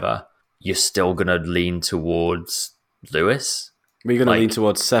driver. You're still going to lean towards Lewis. We're going to lean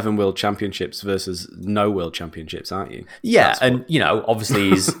towards 7 world championships versus no world championships, aren't you? Yeah, and obviously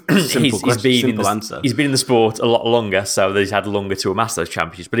he's been in the sport a lot longer, so he's had longer to amass those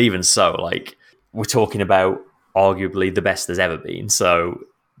championships. But even so, like, we're talking about arguably the best there's ever been. So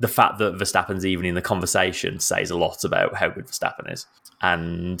the fact that Verstappen's even in the conversation says a lot about how good Verstappen is.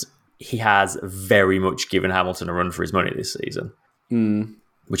 And he has very much given Hamilton a run for his money this season,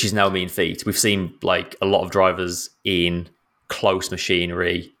 which is no mean feat. We've seen like a lot of drivers in close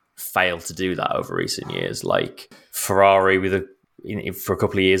machinery fail to do that over recent years. Like Ferrari for a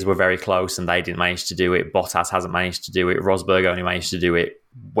couple of years were very close and they didn't manage to do it. Bottas hasn't managed to do it. Rosberg only managed to do it.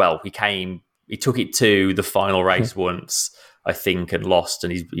 Well, he took it to the final race once, I think, and lost,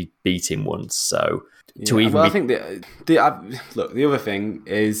 and he beat him once. So I think the other thing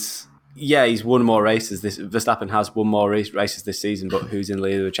is, he's won more races. Verstappen has won more races this season, but who's in the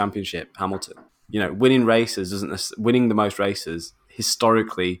lead of the championship? Hamilton. Winning the most races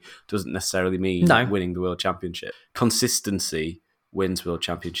historically doesn't necessarily mean winning the world championship. Consistency wins world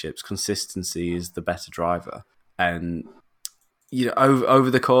championships. Consistency is the better driver, and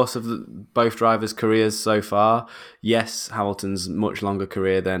over the course of both drivers' careers so far, yes, Hamilton's much longer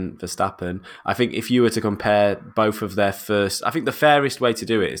career than Verstappen. I think if you were to compare both of their first... I think the fairest way to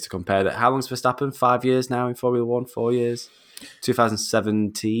do it is to compare that. How long's Verstappen? 5 years now in Formula 1? 4 years?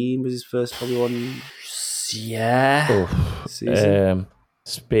 2017 was his first Formula 1 season?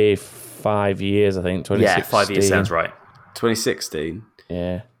 It's been 5 years, I think. 2016. Yeah, 5 years sounds right. 2016?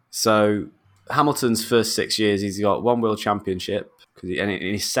 Yeah. So... Hamilton's first 6 years, he's got 1 world championship, and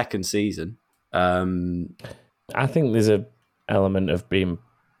in his second season. I think there's an element of being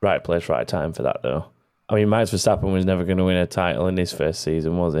right place, right time for that, though. I mean, Max Verstappen was never going to win a title in his first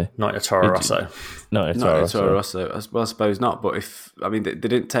season, was he? Not at Toro Rosso. Not at Toro Rosso. Well, I suppose not. But they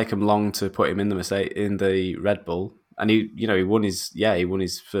didn't take him long to put him in the Red Bull, and he won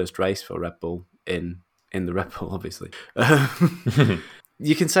his first race for Red Bull in the Red Bull, obviously.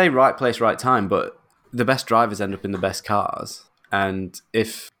 You can say right place, right time, but the best drivers end up in the best cars. And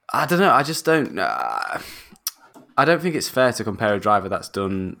I don't know, I don't think it's fair to compare a driver that's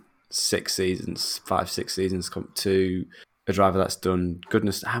done 6 seasons to a driver that's done,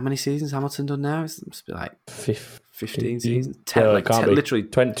 goodness, how many seasons Hamilton done now? It must be like 15 seasons? 10, literally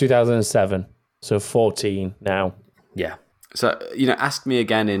 2007, so 14 now. Yeah. So, ask me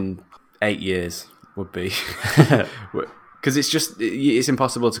again in 8 years would be... Because it's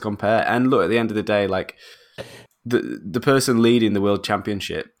impossible to compare. And look, at the end of the day, like the person leading the world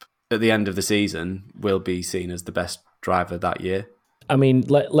championship at the end of the season will be seen as the best driver that year. I mean,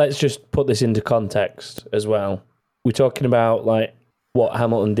 let's just put this into context as well. We're talking about like what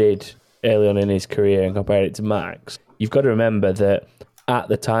Hamilton did early on in his career and compare it to Max. You've got to remember that at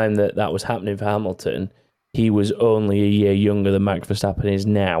the time that was happening for Hamilton, he was only a year younger than Max Verstappen is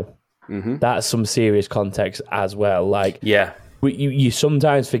now. Mm-hmm. That's some serious context as well. Like, you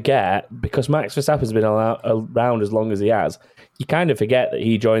sometimes forget, because Max Verstappen's been around as long as he has, you kind of forget that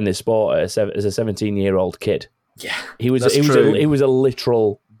he joined this sport as a 17-year-old kid. Yeah, He was that's he was true. he was a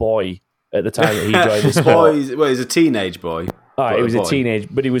literal boy at the time that he joined this boy, sport. well, he's a teenage boy. He was a boy. teenage,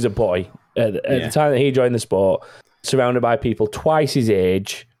 but he was a boy at the time that he joined the sport, surrounded by people twice his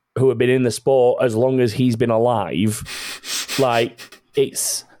age who have been in the sport as long as he's been alive. Like,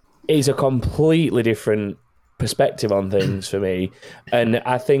 it's a completely different perspective on things for me. And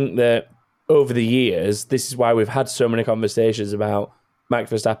I think that over the years, this is why we've had so many conversations about Max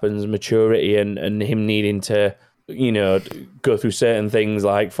Verstappen's maturity and him needing to, go through certain things,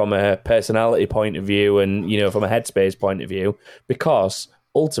 like from a personality point of view and, from a headspace point of view, because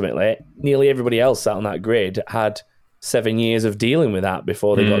ultimately nearly everybody else sat on that grid had 7 years of dealing with that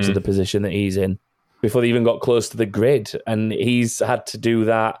before they got to the position that he's in, before they even got close to the grid. And he's had to do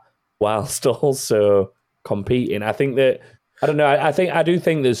that whilst also competing. I think that, I don't know, I do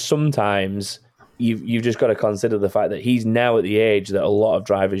think there's sometimes you've just got to consider the fact that he's now at the age that a lot of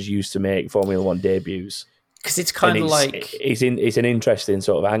drivers used to make Formula One debuts. Because it's kind of like... It's an interesting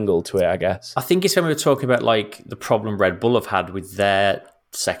sort of angle to it, I guess. I think it's when we were talking about like the problem Red Bull have had with their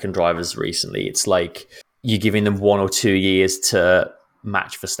second drivers recently. It's like you're giving them 1 or 2 years to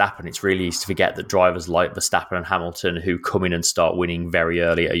match Verstappen. It's really easy to forget that drivers like Verstappen and Hamilton, who come in and start winning very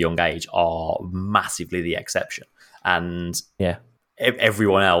early at a young age, are massively the exception. And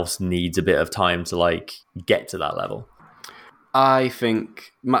everyone else needs a bit of time to like get to that level. I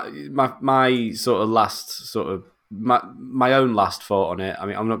think my sort of my own last thought on it. I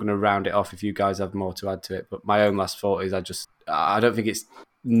mean, I'm not going to round it off if you guys have more to add to it, but my own last thought is I don't think it's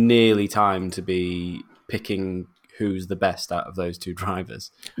nearly time to be picking who's the best out of those two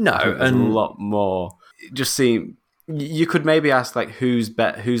drivers. No, and a lot more. Just you could maybe ask like who's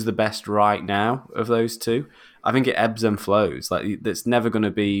the best right now of those two. I think it ebbs and flows. Like, there's never going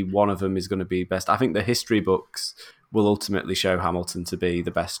to be one of them is going to be best. I think the history books will ultimately show Hamilton to be the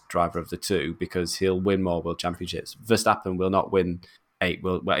best driver of the two because he'll win more World Championships. Verstappen will not win 8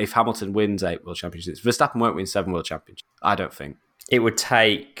 World... Well, if Hamilton wins 8 World Championships, Verstappen won't win 7 World Championships. I don't think. It would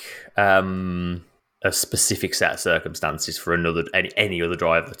take a specific set of circumstances for any other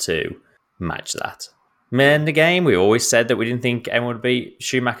driver to match that. In the game, we always said that we didn't think anyone would beat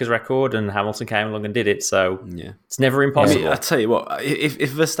Schumacher's record, and Hamilton came along and did it. So it's never impossible. I tell you what, if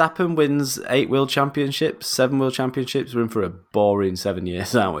Verstappen wins 8 World Championships, 7 World Championships, we're in for a boring 7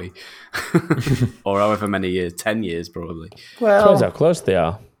 years, aren't we? Or however many years, 10 years probably. Well, depends how close they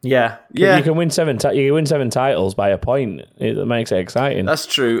are. Yeah. You can win 7 titles by a point. It makes it exciting. That's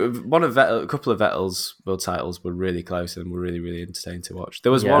true. A couple of Vettel's world titles were really close and were really, really entertaining to watch.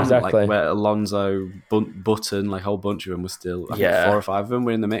 There was one like where Alonso, Button, like a whole bunch of them were still, I think 4 or 5 of them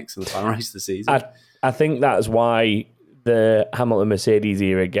were in the mix in the final race of the season. I think that's why the Hamilton-Mercedes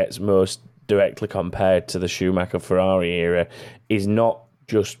era gets most directly compared to the Schumacher-Ferrari era, is not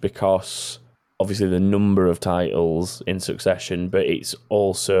just because... obviously the number of titles in succession, but it's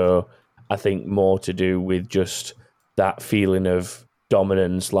also, I think, more to do with just that feeling of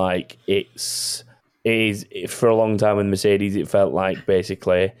dominance. Like it is for a long time with Mercedes, it felt like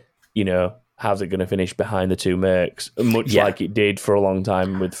basically, how's it going to finish behind the two Mercs? Much like it did for a long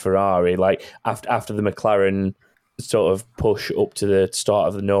time with Ferrari. Like after the McLaren sort of push up to the start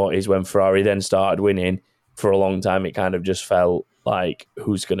of the noughties, when Ferrari then started winning, for a long time it kind of just felt like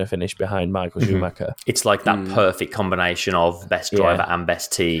who's going to finish behind Michael Schumacher. It's like that perfect combination of best driver and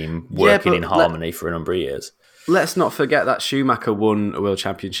best team working in harmony for a number of years. Let's not forget that Schumacher won a world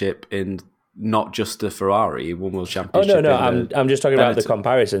championship in not just the Ferrari, he won world championship. Oh, no, I'm just talking about the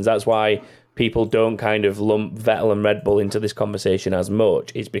comparisons. That's why people don't kind of lump Vettel and Red Bull into this conversation as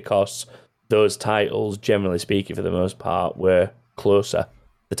much, is because those titles, generally speaking, for the most part, were closer.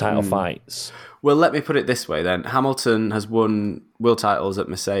 The title fights. Well, let me put it this way then. Hamilton has won world titles at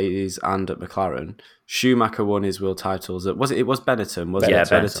Mercedes and at McLaren. Schumacher won his world titles at... it was Benetton, wasn't it?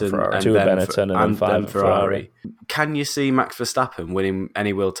 Benetton, Ferrari. And then 5 Ferrari. Can you see Max Verstappen winning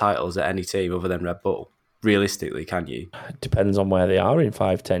any world titles at any team other than Red Bull? Realistically, can you? Depends on where they are in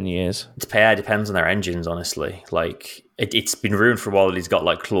 5-10 years. It depends on their engines, honestly. Like, it's been rumored for a while that he's got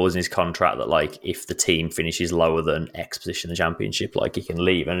like clause in his contract that like if the team finishes lower than X position in the championship, like he can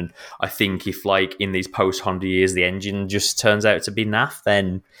leave. And I think if like in these post-Honda years the engine just turns out to be naff,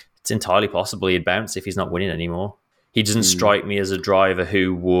 then it's entirely possible he'd bounce if he's not winning anymore. He doesn't strike me as a driver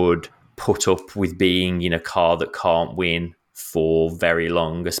who would put up with being in a car that can't win for very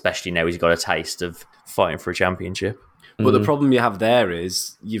long, especially now he's got a taste of fighting for a championship. But the problem you have there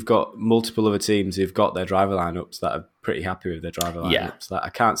is you've got multiple other teams who've got their driver lineups that are pretty happy with their driver lineups. Like, I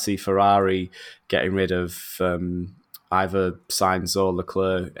can't see Ferrari getting rid of either Sainz or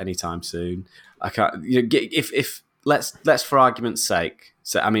Leclerc anytime soon. I can't. If let's for argument's sake.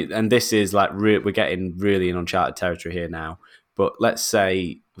 So I mean, and this is like we're getting really in uncharted territory here now. But let's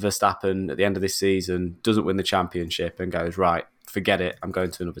say Verstappen at the end of this season doesn't win the championship and goes, right, forget it, I'm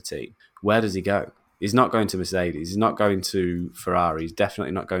going to another team. Where does he go? He's not going to Mercedes. He's not going to Ferrari. He's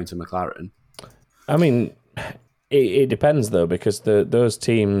definitely not going to McLaren. I mean, it depends though, because those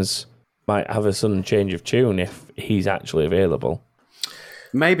teams might have a sudden change of tune if he's actually available.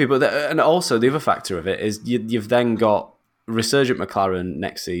 Maybe, but and also the other factor of it is you've then got resurgent McLaren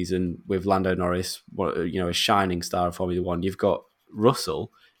next season with Lando Norris, a shining star of Formula One. You've got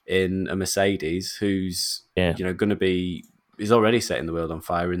Russell in a Mercedes, who's going to be. He's already setting the world on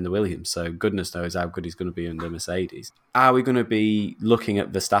fire in the Williams, so goodness knows how good he's going to be in the Mercedes. Are we going to be looking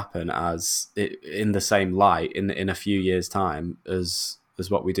at Verstappen as in the same light in a few years' time as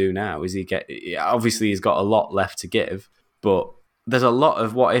what we do now? Obviously he's got a lot left to give, but there's a lot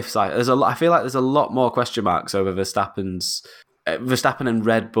of what ifs. I feel like there's a lot more question marks over Verstappen and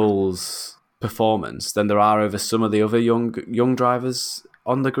Red Bull's performance than there are over some of the other young drivers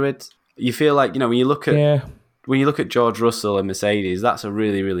on the grid. You feel like when you look at George Russell and Mercedes, that's a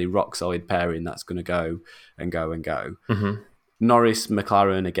really, really rock solid pairing that's going to go and go and go. Mm-hmm. Norris,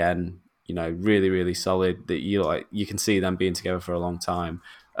 McLaren again, really, really solid. That you can see them being together for a long time.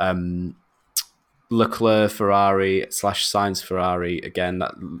 Leclerc Ferrari / Sainz Ferrari again,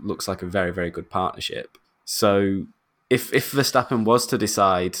 that looks like a very, very good partnership. So if Verstappen was to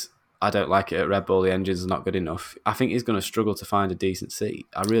decide, I don't like it at Red Bull, the engines are not good enough, I think he's going to struggle to find a decent seat.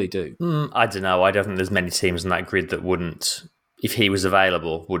 I really do. I don't know. I don't think there's many teams on that grid that wouldn't, if he was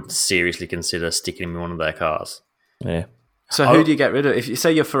available, would seriously consider sticking him in one of their cars. Yeah. So who do you get rid of? If you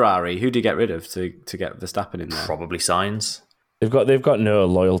say you're Ferrari, who do you get rid of to get Verstappen in there? Probably Sainz. They've got no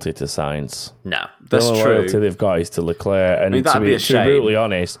loyalty to Sainz. No, that's the only true. loyalty they've got is to Leclerc. And that'd be a shame. To be brutally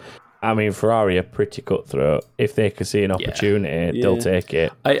honest, I mean, Ferrari are pretty cutthroat. If they can see an opportunity, they'll take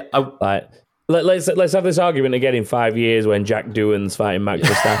it. Let's have this argument again in 5 years when Jack Doohan's fighting Max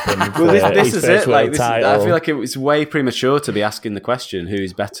Verstappen. Well, this is it. Title. I feel like it's way premature to be asking the question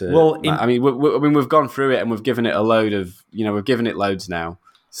who's better. Well, we've gone through it and we've given it a load of, we've given it loads now.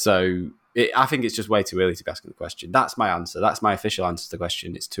 So I think it's just way too early to be asking the question. That's my answer. That's my official answer to the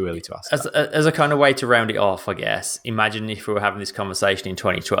question. It's too early to ask. As a kind of way to round it off, I guess, imagine if we were having this conversation in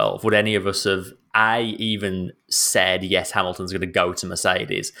 2012, would any of us have even said, yes, Hamilton's going to go to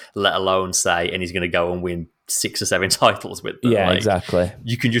Mercedes, let alone say, and he's going to go and win 6 or 7 titles with them? Yeah, exactly.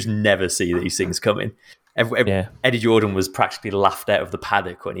 You can just never see these things coming. Eddie Jordan was practically laughed out of the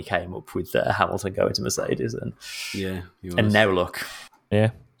paddock when he came up with Hamilton going to Mercedes. And now look.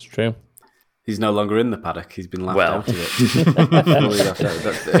 Yeah, it's true. He's no longer in the paddock. He's been laughed out of it.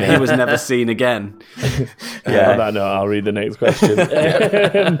 He was never seen again. On that note, I'll read the next question.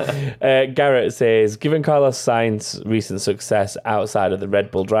 Garrett says, given Carlos Sainz's recent success outside of the Red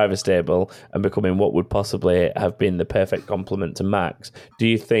Bull driver stable and becoming what would possibly have been the perfect complement to Max, do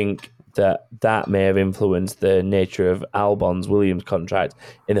you think that may have influenced the nature of Albon's Williams contract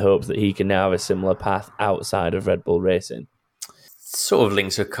in the hopes that he can now have a similar path outside of Red Bull racing? Sort of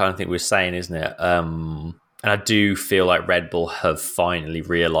linked to the kind of thing we were saying, isn't it? And I do feel like Red Bull have finally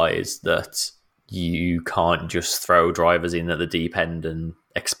realised that you can't just throw drivers in at the deep end and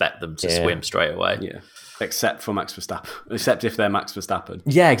expect them to swim straight away. Yeah, except for Max Verstappen. Except if they're Max Verstappen.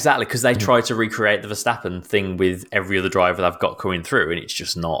 Yeah, exactly, because they try to recreate the Verstappen thing with every other driver they've got coming through, and it's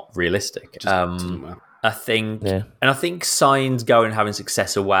just not realistic. I think Sainz going and having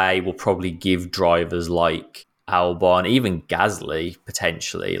success away will probably give drivers like Albon, even Gasly,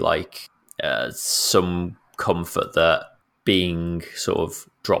 potentially, some comfort that being sort of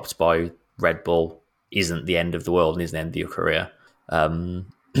dropped by Red Bull isn't the end of the world and isn't the end of your career.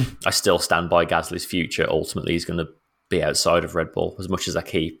 I still stand by Gasly's future. Ultimately, he's going to be outside of Red Bull, as much as I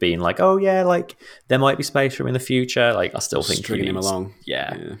keep being like, oh yeah, there might be space for him in the future. I still think stringing him along.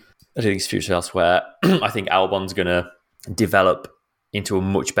 Yeah. I think his future elsewhere. I think Albon's going to develop into a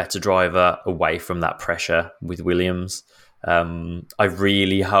much better driver away from that pressure with Williams. I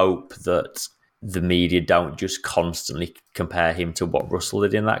really hope that the media don't just constantly compare him to what Russell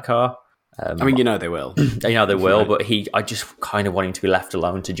did in that car. They will. They will, but I just kind of want him to be left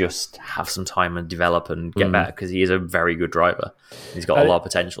alone to just have some time and develop and get better, because he is a very good driver. He's got a lot of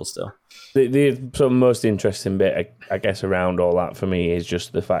potential still. The sort of most interesting bit, I guess, around all that for me is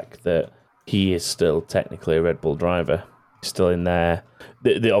just the fact that he is still technically a Red Bull driver. Still in there.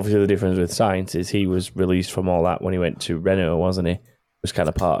 Obviously, the difference with Sainz is he was released from all that when he went to Renault, wasn't he? Was kind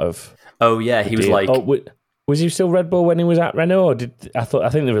of part of. Oh yeah, he was deal. like. Was he still Red Bull when he was at Renault? Or I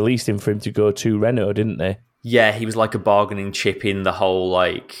think they released him for him to go to Renault, didn't they? Yeah, he was like a bargaining chip in the whole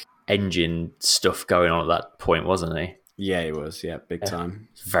engine stuff going on at that point, wasn't he? Yeah, he was. Yeah, big time.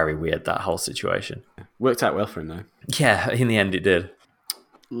 It's very weird, that whole situation. Worked out well for him, though. Yeah, in the end it did.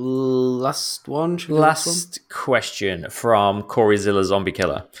 Last one? Should we do this one? Last question from Corey Zilla Zombie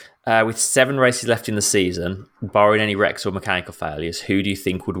Killer. With 7 races left in the season, barring any wrecks or mechanical failures, who do you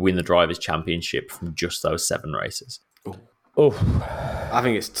think would win the Drivers' Championship from just those 7 races? Oh, I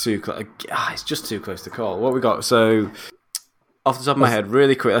think it's too close. It's just too close to call. What we got? So, off the top of my head,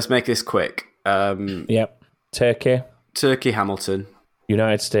 really quick, let's make this quick. yep. Turkey, Hamilton,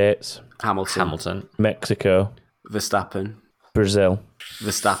 United States, Hamilton. Mexico, Verstappen, Brazil,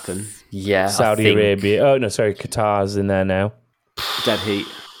 Yeah. Saudi Arabia. Oh, no, sorry, Qatar's in there now. dead heat.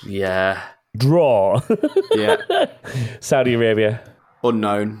 Yeah. Draw. Yeah, Saudi Arabia,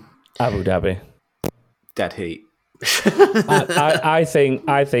 unknown, Abu Dhabi. dead heat. I think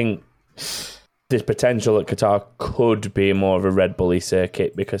there's potential that Qatar could be more of a Red Bully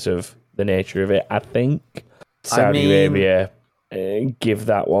circuit because of the nature of it. I think Saudi Arabia, give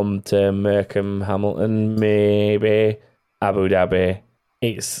that one to Merkham Hamilton, maybe Abu Dhabi.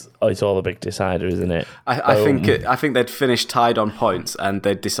 It's all a big decider, isn't it? I think they'd finish tied on points, and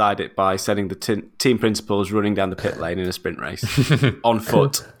they'd decide it by sending the team principals running down the pit lane in a sprint race on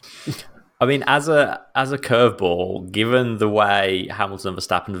foot. I mean, as a curveball, given the way Hamilton and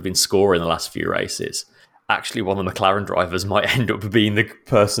Verstappen have been scoring the last few races, actually one of the McLaren drivers might end up being the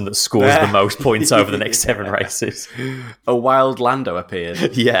person that scores the most points over the next 7 races. A wild Lando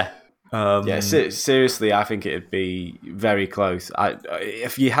appeared. Yeah. Seriously, I think it'd be very close.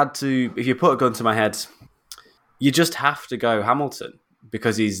 If you put a gun to my head, you just have to go Hamilton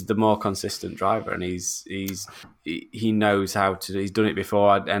because he's the more consistent driver, and he knows how to. He's done it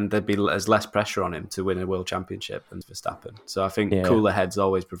before, and there's less pressure on him to win a world championship than Verstappen. So I think cooler heads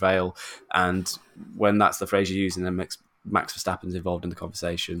always prevail, and when that's the phrase you're using, then Max Verstappen's involved in the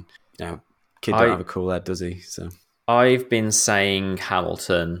conversation. Kid don't have a cool head, does he? So I've been saying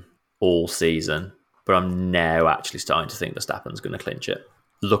Hamilton all season, but I'm now actually starting to think Verstappen's going to clinch it.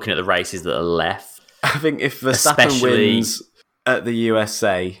 Looking at the races that are left, I think if Verstappen wins at the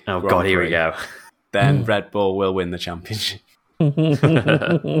USA, oh god, here we go. Then Red Bull will win the championship. Have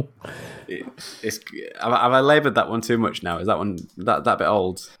I laboured that one too much now? Is that one that bit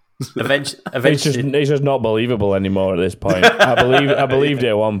old? Eventually, it's just not believable anymore at this point. I believed it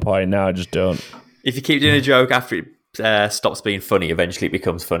at one point. Now I just don't. If you keep doing a joke after it stops being funny, eventually it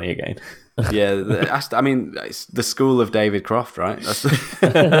becomes funny again. Yeah, I mean, it's the school of David Croft, right?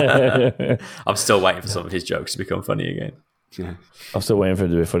 I'm still waiting for some of his jokes to become funny again. Yeah. I'm still waiting for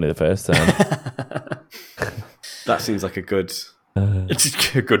him to be funny the first time. That seems like a good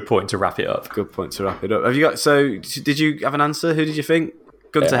point to wrap it up. Good point to wrap it up. Have you got? So, did you have an answer? Who did you think?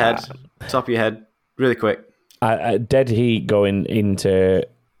 Gun to head, top of your head, really quick. Dead heat going into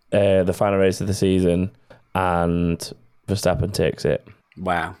the final race of the season, and Verstappen takes it.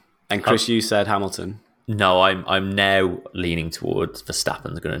 Wow. And Chris, you said Hamilton. No, I'm now leaning towards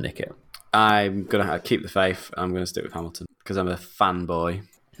Verstappen's going to nick it. I'm going to keep the faith. I'm going to stick with Hamilton because I'm a fanboy.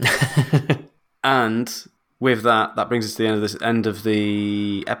 And with that brings us to the end of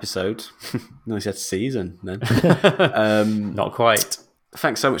the episode. No, I said season then. Not quite.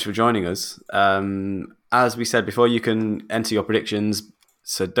 Thanks so much for joining us. As we said before, you can enter your predictions.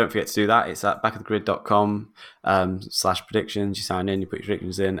 So don't forget to do that. It's at backofthegrid.com/predictions. You sign in, you put your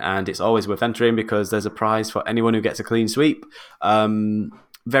predictions in, and it's always worth entering because there's a prize for anyone who gets a clean sweep.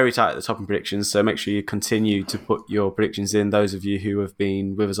 Very tight at the top in predictions, so make sure you continue to put your predictions in. Those of you who have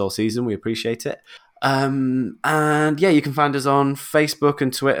been with us all season, we appreciate it. And yeah, you can find us on Facebook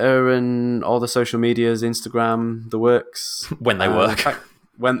and Twitter and all the social medias, Instagram, the works. When they work.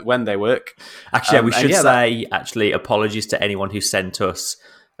 When they work. Actually, we should say, apologies to anyone who sent us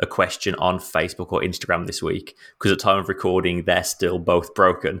a question on Facebook or Instagram this week, because at time of recording, they're still both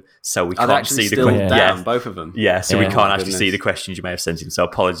broken, so we can't see the questions. Yeah, both of them. Yeah, so we can't actually see the questions you may have sent in, so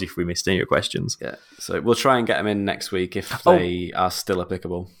apologies if we missed any of your questions. Yeah, so we'll try and get them in next week if they are still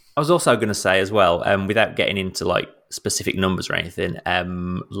applicable. I was also going to say as well, without getting into like specific numbers or anything,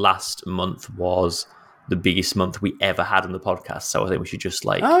 last month was the biggest month we ever had on the podcast, so I think we should just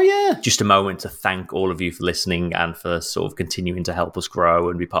just a moment to thank all of you for listening and for sort of continuing to help us grow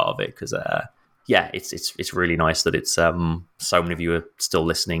and be part of it, because it's really nice that it's so many of you are still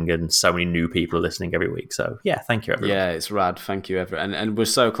listening and so many new people are listening every week. So yeah, thank you everyone. Yeah, it's rad. Thank you everyone, and we're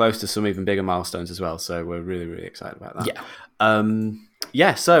so close to some even bigger milestones as well, so we're really, really excited about that.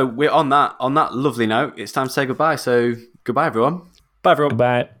 Yeah. So we're on that lovely note, it's time to say goodbye. So goodbye everyone. Bye everyone.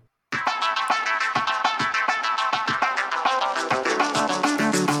 Goodbye.